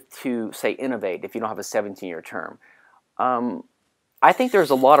incentive to, say, innovate if you don't have a 17-year term? I think there's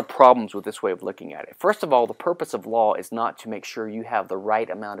a lot of problems with this way of looking at it. First of all, the purpose of law is not to make sure you have the right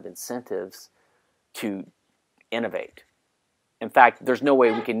amount of incentives to innovate. In fact, there's no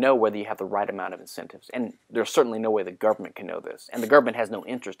way we can know whether you have the right amount of incentives. And there's certainly no way the government can know this. And the government has no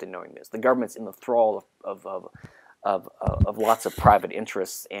interest in knowing this. The government's in the thrall of lots of private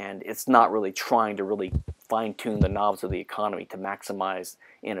interests, and it's not really trying to really fine-tune the knobs of the economy to maximize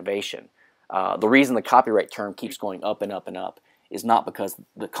innovation. The reason the copyright term keeps going up and up and up is not because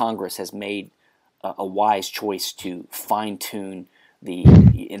the Congress has made a wise choice to fine-tune the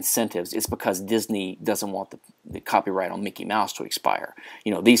incentives. It's because Disney doesn't want the copyright on Mickey Mouse to expire.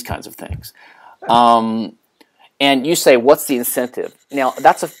 You know, these kinds of things. And you say, what's the incentive? Now,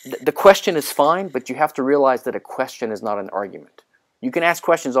 the question is fine, but you have to realize that a question is not an argument. You can ask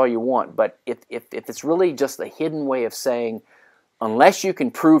questions all you want, but if it's really just a hidden way of saying, unless you can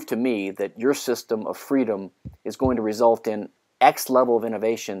prove to me that your system of freedom is going to result in X level of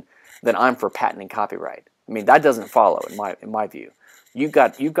innovation, then I'm for patent and copyright. I mean, that doesn't follow in my view. You've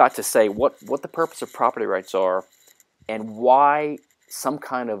got to say what the purpose of property rights are, and why some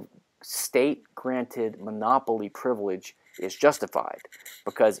kind of state-granted monopoly privilege is justified,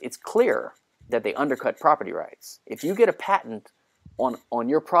 because it's clear that they undercut property rights. If you get a patent on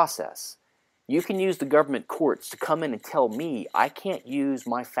your process, you can use the government courts to come in and tell me I can't use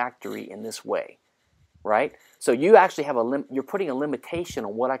my factory in this way, right? So you actually have you're putting a limitation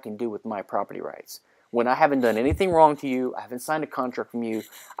on what I can do with my property rights. When I haven't done anything wrong to you, I haven't signed a contract from you,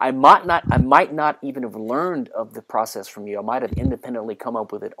 I might not even have learned of the process from you. I might have independently come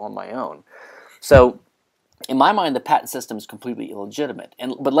up with it on my own. So in my mind, the patent system is completely illegitimate.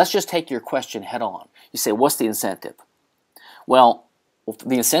 But let's just take your question head on. You say, what's the incentive? Well,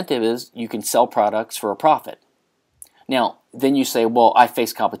 the incentive is you can sell products for a profit. Now, then you say, well, I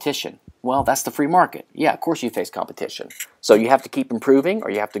face competition. Well, that's the free market. Yeah, of course you face competition. So you have to keep improving,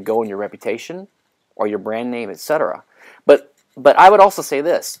 or you have to go on your reputation, or your brand name, etc. But I would also say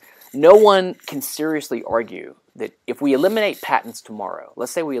this. No one can seriously argue that if we eliminate patents tomorrow,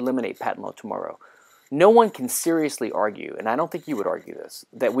 let's say we eliminate patent law tomorrow, no one can seriously argue, and I don't think you would argue this,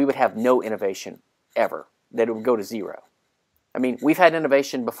 that we would have no innovation ever, that it would go to zero. I mean, we've had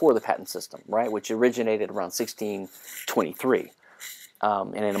innovation before the patent system, right, which originated around 1623,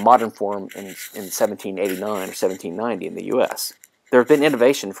 and in a modern form in 1789 or 1790 in the U.S. There have been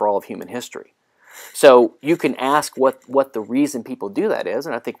innovation for all of human history. So you can ask what the reason people do that is,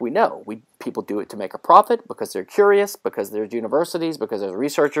 and I think we know. People do it to make a profit, because they're curious, because there's universities, because there's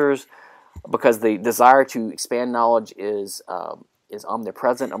researchers, because the desire to expand knowledge is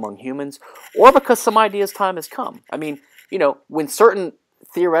omnipresent among humans, or because some idea's time has come. I mean, you know, when certain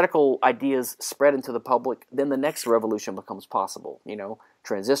theoretical ideas spread into the public, then the next revolution becomes possible. You know,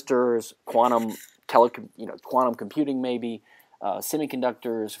 transistors, quantum computing, maybe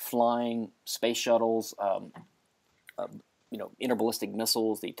semiconductors, flying, space shuttles, interballistic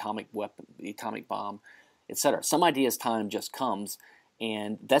missiles, the atomic weapon, the atomic bomb, etc. Some idea's time just comes,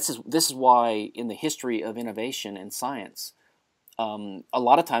 and this is why in the history of innovation and science, a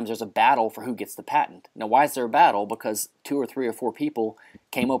lot of times there's a battle for who gets the patent. Now, why is there a battle? Because 2 or 3 or 4 people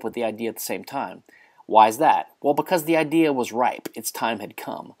came up with the idea at the same time. Why is that? Well, because the idea was ripe. Its time had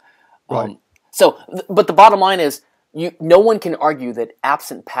come. Right. But the bottom line is, no one can argue that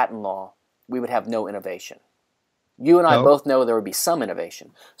absent patent law, we would have no innovation. You and I both know there would be some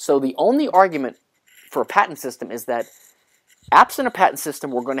innovation. So the only argument for a patent system is that absent a patent system,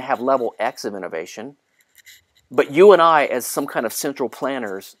 we're going to have level X of innovation. But you and I, as some kind of central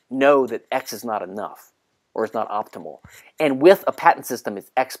planners, know that X is not enough, or is not optimal. And with a patent system,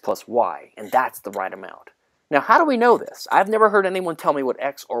 it's X plus Y, and that's the right amount. Now, how do we know this? I've never heard anyone tell me what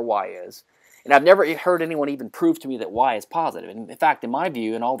X or Y is, and I've never heard anyone even prove to me that Y is positive. And in fact, in my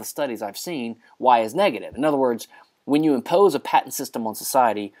view, in all the studies I've seen, Y is negative. In other words, when you impose a patent system on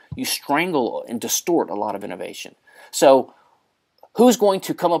society, you strangle and distort a lot of innovation. So, who's going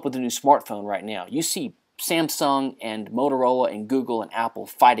to come up with a new smartphone right now? You see Samsung and Motorola and Google and Apple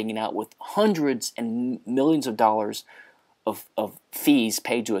fighting it out with hundreds and millions of dollars of fees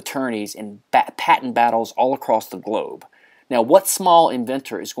paid to attorneys in patent battles all across the globe. Now, what small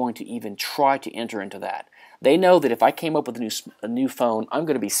inventor is going to even try to enter into that? They know that if I came up with a new phone, I'm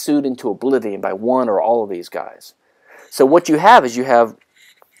going to be sued into oblivion by one or all of these guys. So what you have is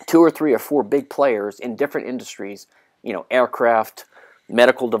 2 or 3 or 4 big players in different industries, you know, aircraft,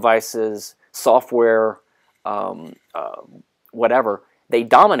 medical devices, software, whatever. They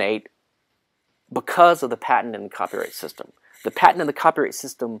dominate because of the patent and the copyright system. The patent and the copyright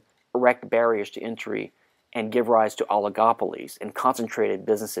system erect barriers to entry and give rise to oligopolies and concentrated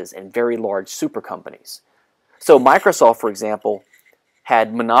businesses and very large super companies. So Microsoft, for example,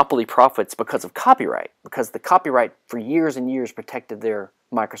 had monopoly profits because of copyright, because the copyright for years and years protected their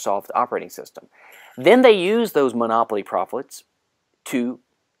Microsoft operating system. Then they used those monopoly profits to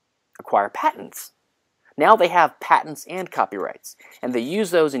acquire patents. Now they have patents and copyrights, and they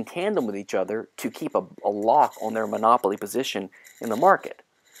use those in tandem with each other to keep a lock on their monopoly position in the market.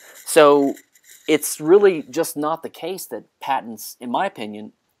 So it's really just not the case that patents, in my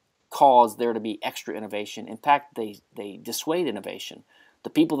opinion, cause there to be extra innovation. In fact, they dissuade innovation. The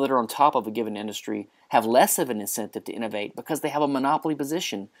people that are on top of a given industry have less of an incentive to innovate because they have a monopoly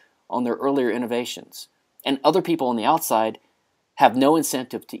position on their earlier innovations. And other people on the outside have no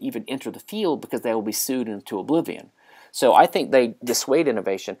incentive to even enter the field because they will be sued into oblivion. So I think they dissuade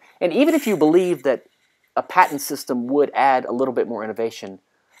innovation. And even if you believe that a patent system would add a little bit more innovation,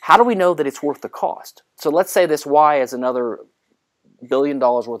 how do we know that it's worth the cost? So let's say this Y is another $1 billion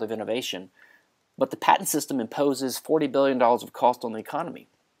worth of innovation, but the patent system imposes $40 billion of cost on the economy.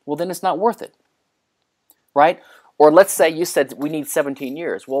 Well, then it's not worth it, right? Or let's say you said we need 17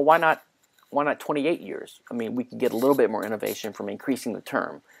 years. Well, why not Why not 28 years? I mean, we could get a little bit more innovation from increasing the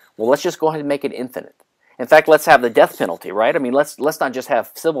term. Well, let's just go ahead and make it infinite. In fact, let's have the death penalty, right? I mean, let's not just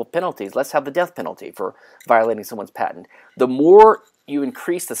have civil penalties. Let's have the death penalty for violating someone's patent. The more you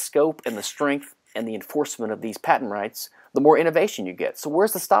increase the scope and the strength and the enforcement of these patent rights, the more innovation you get. So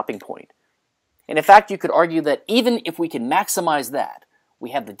where's the stopping point? And in fact, you could argue that even if we can maximize that,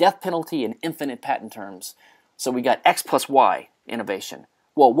 we have the death penalty and infinite patent terms. So we got X plus Y innovation.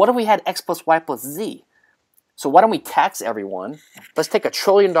 Well, what if we had X plus Y plus Z? So why don't we tax everyone? Let's take $1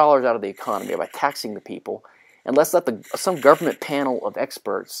 trillion out of the economy by taxing the people, and let's let some government panel of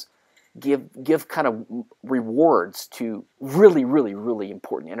experts give kind of rewards to really, really, really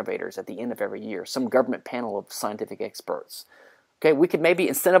important innovators at the end of every year. Some government panel of scientific experts. Okay, we could maybe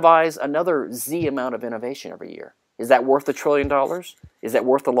incentivize another Z amount of innovation every year. Is that worth $1 trillion? Is that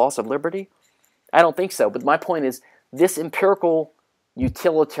worth the loss of liberty? I don't think so. But my point is, this empirical,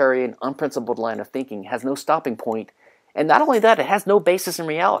 utilitarian, unprincipled line of thinking has no stopping point. And not only that, it has no basis in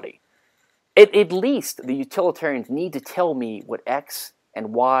reality. At least the utilitarians need to tell me what X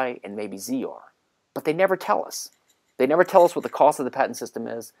and Y and maybe Z are. But they never tell us. They never tell us what the cost of the patent system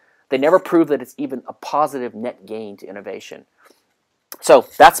is. They never prove that it's even a positive net gain to innovation. So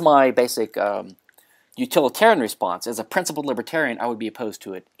that's my basic utilitarian response. As a principled libertarian, I would be opposed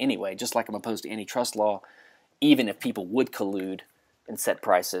to it anyway, just like I'm opposed to antitrust law, even if people would collude and set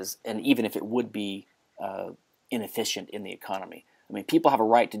prices, and even if it would be inefficient in the economy. I mean, people have a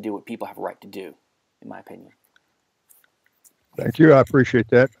right to do what people have a right to do, in my opinion. Thank you. I appreciate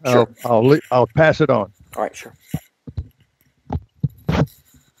that. Sure. I'll pass it on. All right, sure.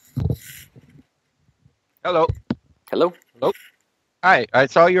 Hello. Hello? Hello. Hi. I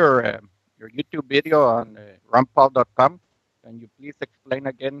saw your YouTube video on rumpal.com. Can you please explain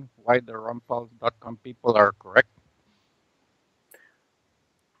again why the rumpal.com people are correct?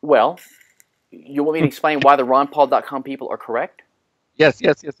 Well, you want me to explain why the ronpaul.com people are correct? Yes.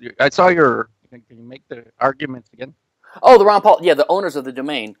 I saw your... Can you make the arguments again? Oh, the Ron Paul, yeah, the owners of the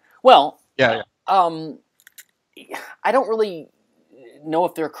domain. Well, Yeah. I don't really know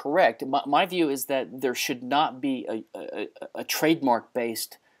if they're correct. My view is that there should not be a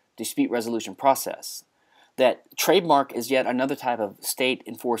trademark-based dispute resolution process. That trademark is yet another type of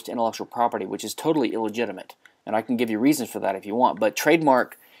state-enforced intellectual property, which is totally illegitimate. And I can give you reasons for that if you want. But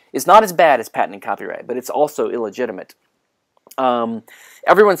trademark is not as bad as patent and copyright, but it's also illegitimate.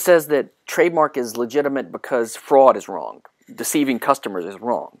 Everyone says that trademark is legitimate because fraud is wrong. Deceiving customers is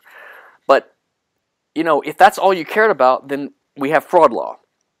wrong. But, you know, if that's all you cared about, then we have fraud law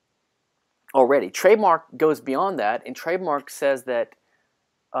already. Trademark goes beyond that, and trademark says that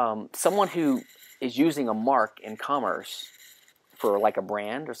someone who is using a mark in commerce for like a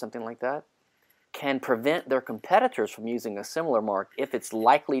brand or something like that can prevent their competitors from using a similar mark if it's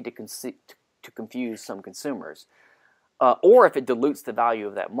likely to confuse some consumers. Or if it dilutes the value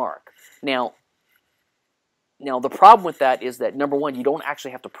of that mark. Now, the problem with that is that, number one, you don't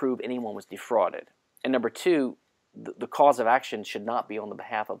actually have to prove anyone was defrauded. And number two, the cause of action should not be on the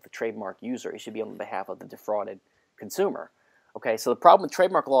behalf of the trademark user. It should be on the behalf of the defrauded consumer. Okay, so the problem with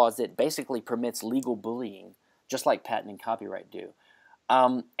trademark law is that it basically permits legal bullying, just like patent and copyright do.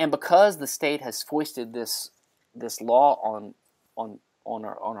 And because the state has foisted this law on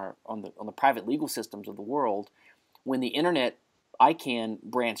the private legal systems of the world, when the internet ICANN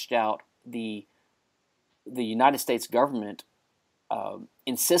branched out, the United States government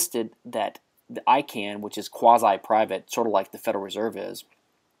insisted that the ICANN, which is quasi-private, sort of like the Federal Reserve is,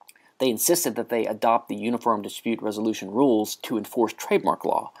 they insisted that they adopt the Uniform Dispute Resolution rules to enforce trademark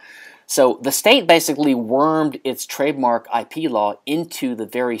law. So the state basically wormed its trademark IP law into the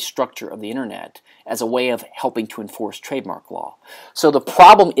very structure of the internet as a way of helping to enforce trademark law. So the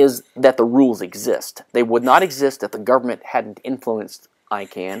problem is that the rules exist. They would not exist if the government hadn't influenced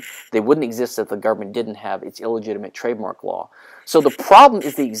ICANN. They wouldn't exist if the government didn't have its illegitimate trademark law. So the problem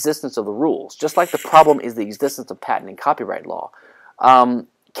is the existence of the rules, just like the problem is the existence of patent and copyright law.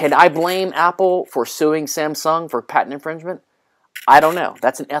 Can I blame Apple for suing Samsung for patent infringement? I don't know.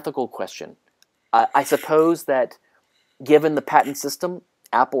 That's an ethical question. I suppose that given the patent system,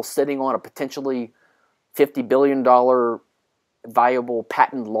 Apple's sitting on a potentially $50 billion valuable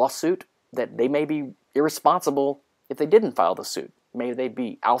patent lawsuit, that they may be irresponsible if they didn't file the suit. Maybe they'd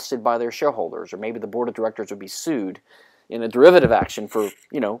be ousted by their shareholders, or maybe the board of directors would be sued in a derivative action for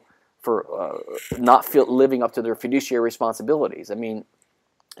not living up to their fiduciary responsibilities. I mean,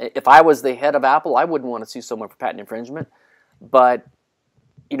 if I was the head of Apple, I wouldn't want to sue someone for patent infringement. But,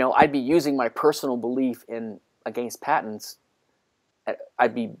 you know, I'd be using my personal belief against patents.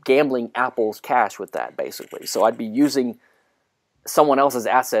 I'd be gambling Apple's cash with that, basically. So I'd be using someone else's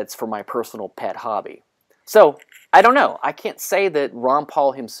assets for my personal pet hobby. So I don't know. I can't say that Ron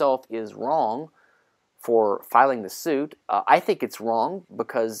Paul himself is wrong for filing the suit. I think it's wrong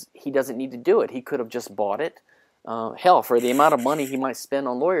because he doesn't need to do it. He could have just bought it. Hell, for the amount of money he might spend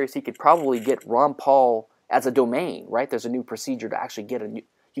on lawyers, he could probably get Ron Paul as a domain, right? There's a new procedure to actually get you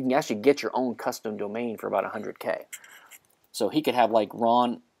can actually get your own custom domain for about $100K. So he could have like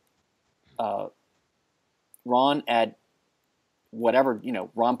Ron at whatever,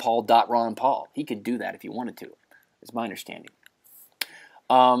 Ron Paul. He could do that if he wanted to, is my understanding.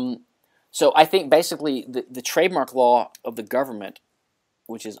 So I think basically the trademark law of the government,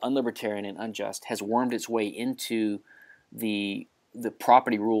 which is unlibertarian and unjust, has wormed its way into the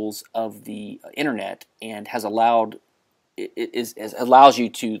property rules of the internet and has allowed allows you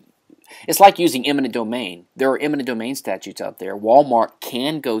to. It's like using eminent domain. There are eminent domain statutes out there. Walmart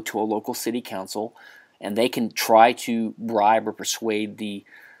can go to a local city council, and they can try to bribe or persuade the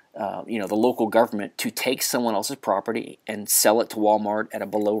local government to take someone else's property and sell it to Walmart at a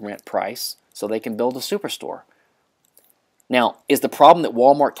below rent price so they can build a superstore. Now, is the problem that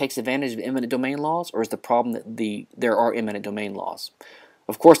Walmart takes advantage of eminent domain laws, or is the problem that there are eminent domain laws?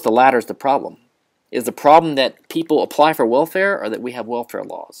 Of course, the latter is the problem. Is the problem that people apply for welfare, or that we have welfare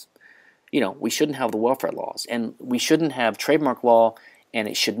laws? We shouldn't have the welfare laws, and we shouldn't have trademark law, and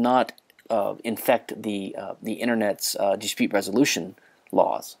it should not infect the internet's dispute resolution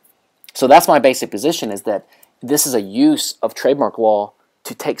laws. So that's my basic position, is that this is a use of trademark law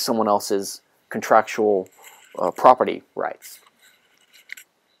to take someone else's contractual property rights.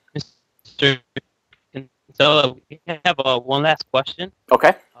 Mr. Kinsella, we have one last question.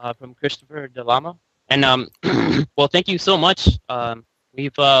 Okay. From Christopher Delama. And well, thank you so much.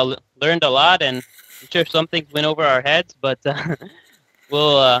 We've learned a lot, and I'm sure some things went over our heads, but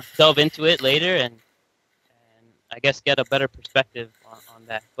we'll delve into it later and I guess get a better perspective on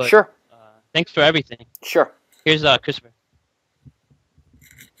that. But, sure. Thanks for everything. Sure. Here's Christopher.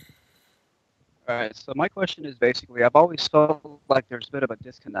 All right, so my question is basically, I've always felt like there's a bit of a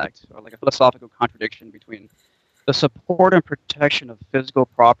disconnect, or like a philosophical contradiction between the support and protection of physical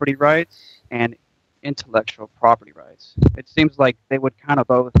property rights and intellectual property rights. It seems like they would kind of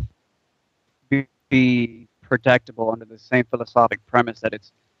both be protectable under the same philosophic premise that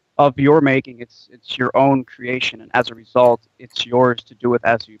it's of your making, it's your own creation, and as a result, it's yours to do with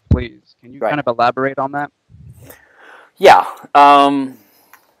as you please. Can you kind of elaborate on that? Yeah.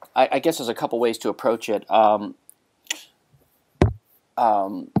 I guess there's a couple ways to approach it. One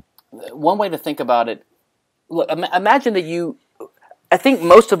way to think about it, look, imagine that I think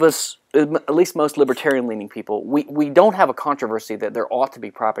most of us, at least most libertarian-leaning people, we don't have a controversy that there ought to be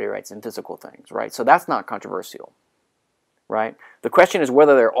property rights in physical things, right? So that's not controversial, right? The question is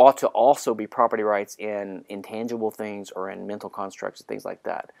whether there ought to also be property rights in intangible things or in mental constructs and things like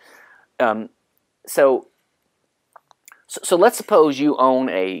that. So let's suppose you own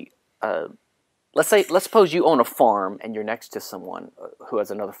let's suppose you own a farm and you're next to someone who has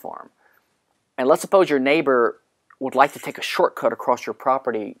another farm, and let's suppose your neighbor would like to take a shortcut across your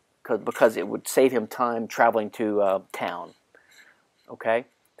property because it would save him time traveling to town. Okay,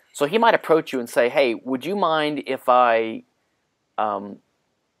 so he might approach you and say, "Hey, would you mind if I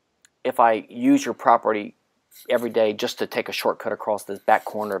use your property every day just to take a shortcut across this back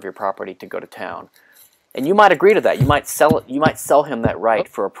corner of your property to go to town?" And you might agree to that. You might sell it. You might sell him that right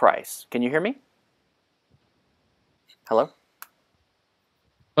for a price. Can you hear me? Hello?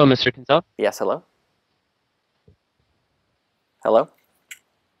 Oh, Mr. Kinsella? Yes, hello? Hello?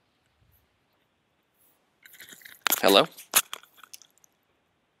 Hello?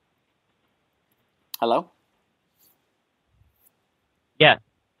 Hello? Yeah.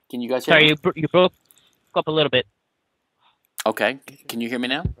 Can you guys hear me? me? You broke up a little bit. Okay. Can you hear me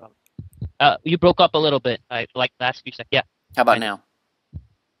now? You broke up a little bit, like last few seconds. Yeah. How about now?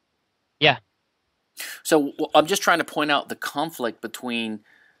 Yeah. So I'm just trying to point out the conflict between.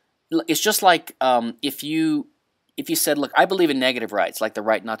 It's just like if you said, "Look, I believe in negative rights, like the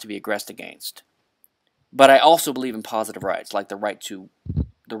right not to be aggressed against, but I also believe in positive rights, like the right to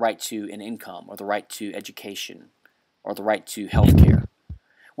an income, or the right to education, or the right to health care."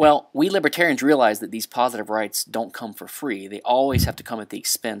 Well, we libertarians realize that these positive rights don't come for free. They always have to come at the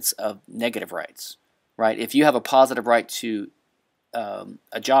expense of negative rights, right? If you have a positive right to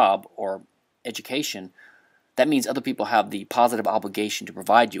a job or education, that means other people have the positive obligation to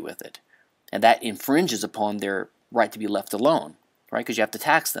provide you with it. And that infringes upon their right to be left alone, right? Because you have to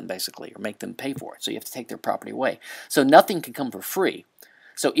tax them, basically, or make them pay for it. So you have to take their property away. So nothing can come for free.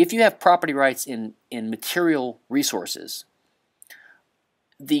 So if you have property rights in material resources,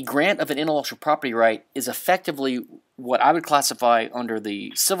 the grant of an intellectual property right is effectively what I would classify under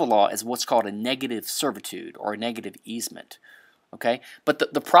the civil law as what's called a negative servitude or a negative easement. Okay,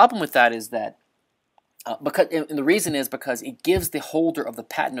 but the problem with that is that and the reason is because it gives the holder of the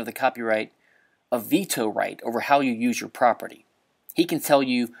patent or the copyright a veto right over how you use your property. He can tell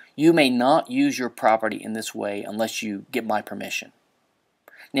you, you may not use your property in this way unless you get my permission.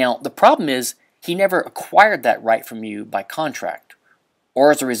 Now, the problem is he never acquired that right from you by contract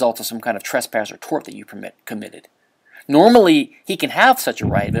or as a result of some kind of trespass or tort that you committed. Normally, he can have such a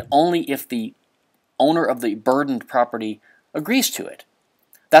right, but only if the owner of the burdened property agrees to it.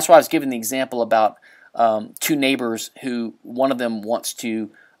 That's why I was giving the example about two neighbors who one of them wants to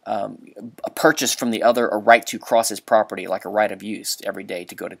purchase from the other a right to cross his property, like a right of use every day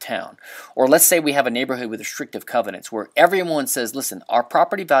to go to town. Or let's say we have a neighborhood with restrictive covenants where everyone says, listen, our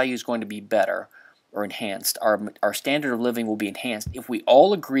property value is going to be better or enhanced. Our standard of living will be enhanced if we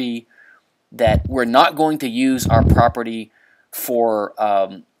all agree that we're not going to use our property for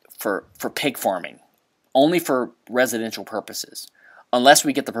pig farming, only for residential purposes, unless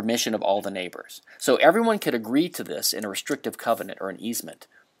we get the permission of all the neighbors. So everyone could agree to this in a restrictive covenant or an easement.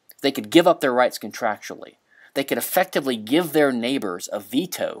 They could give up their rights contractually. They could effectively give their neighbors a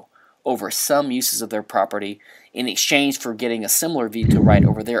veto over some uses of their property in exchange for getting a similar veto right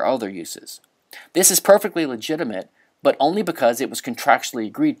over their other uses. This is perfectly legitimate, but only because it was contractually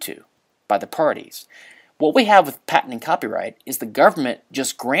agreed to by the parties. What we have with patent and copyright is the government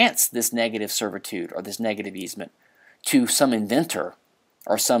just grants this negative servitude or this negative easement to some inventor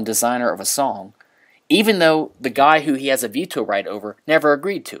or some designer of a song, even though the guy who he has a veto right over never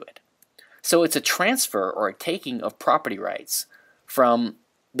agreed to it. So it's a transfer or a taking of property rights from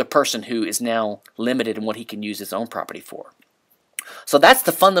the person who is now limited in what he can use his own property for. So that's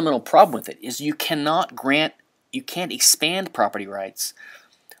the fundamental problem with it, is you can't expand property rights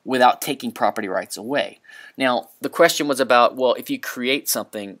without taking property rights away. Now, the question was about, well, if you create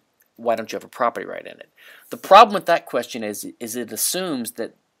something, why don't you have a property right in it? The problem with that question is it assumes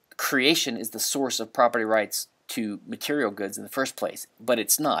that creation is the source of property rights to material goods in the first place, but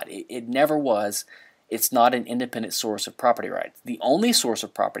it's not. It never was. It's not an independent source of property rights. The only source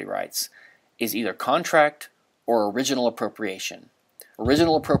of property rights is either contract or original appropriation.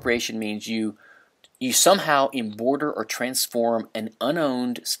 Original appropriation means you somehow emborder or transform an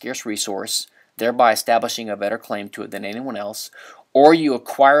unowned scarce resource, thereby establishing a better claim to it than anyone else, or you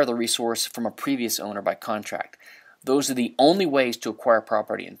acquire the resource from a previous owner by contract. Those are the only ways to acquire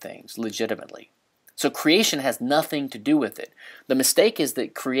property and things legitimately. So creation has nothing to do with it. The mistake is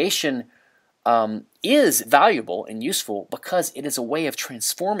that creation is valuable and useful because it is a way of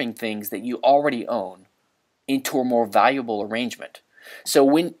transforming things that you already own into a more valuable arrangement. So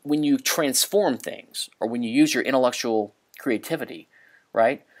when you transform things, or when you use your intellectual creativity,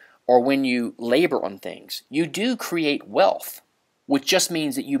 right, or when you labor on things, you do create wealth, which just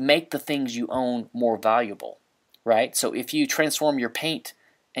means that you make the things you own more valuable, right? So if you transform your paint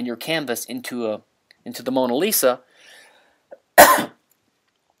and your canvas into the Mona Lisa,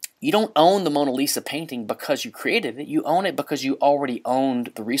 you don't own the Mona Lisa painting because you created it. You own it because you already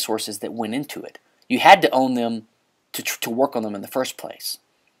owned the resources that went into it. You had to own them to work on them in the first place.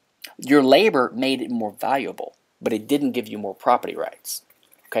 Your labor made it more valuable, but it didn't give you more property rights.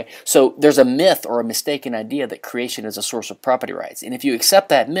 Okay, so there's a myth or a mistaken idea that creation is a source of property rights. And if you accept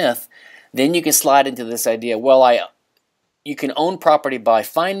that myth, then you can slide into this idea, well, you can own property by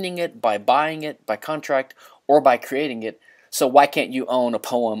finding it, by buying it, by contract, or by creating it. So why can't you own a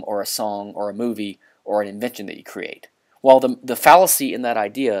poem or a song or a movie or an invention that you create? Well, the fallacy in that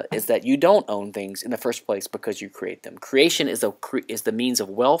idea is that you don't own things in the first place because you create them. Creation is the means of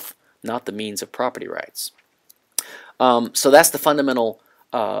wealth, not the means of property rights. So that's the fundamental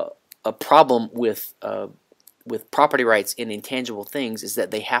problem with property rights in intangible things, is that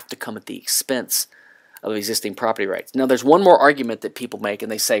they have to come at the expense of existing property rights. Now, there's one more argument that people make,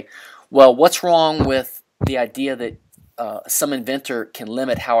 and they say, well, what's wrong with the idea that some inventor can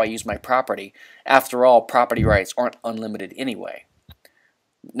limit how I use my property? After all, property rights aren't unlimited anyway.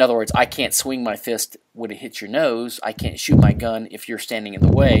 In other words, I can't swing my fist when it hits your nose. I can't shoot my gun if you're standing in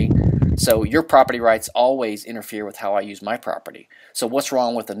the way. So your property rights always interfere with how I use my property. So what's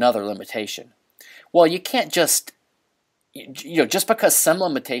wrong with another limitation? Well, you can't just because some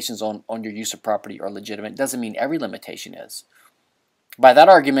limitations on your use of property are legitimate doesn't mean every limitation is. By that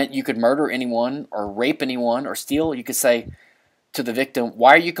argument, you could murder anyone or rape anyone or steal. You could say to the victim,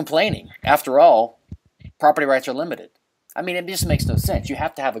 why are you complaining? After all, property rights are limited. I mean, it just makes no sense. You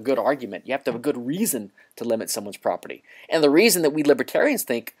have to have a good argument. You have to have a good reason to limit someone's property. And the reason that we libertarians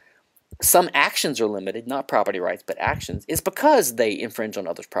think some actions are limited, not property rights, but actions, is because they infringe on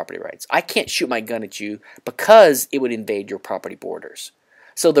others' property rights. I can't shoot my gun at you because it would invade your property borders.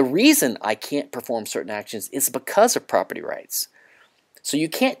 So the reason I can't perform certain actions is because of property rights. So you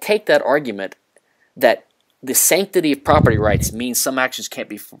can't take that argument that the sanctity of property rights means some actions can't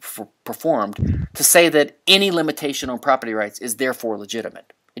be performed to say that any limitation on property rights is therefore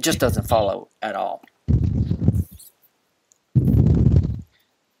legitimate. It just doesn't follow at all.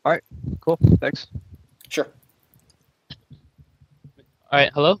 All right, cool. Thanks. Sure. All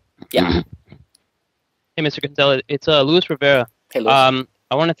right, hello? Yeah. Hey, Mr. Gonzalez. It's Luis Rivera. Hey, Luis.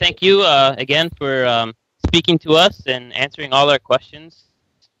 I want to thank you again for speaking to us and answering all our questions.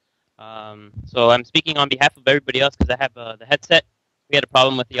 So I'm speaking on behalf of everybody else because I have the headset. We had a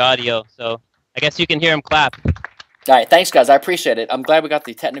problem with the audio, so I guess you can hear him clap. All right, thanks, guys. I appreciate it. I'm glad we got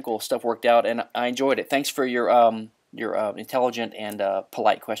the technical stuff worked out, and I enjoyed it. Thanks for your intelligent and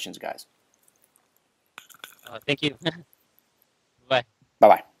polite questions, guys. Thank you. Bye.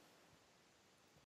 Bye-bye.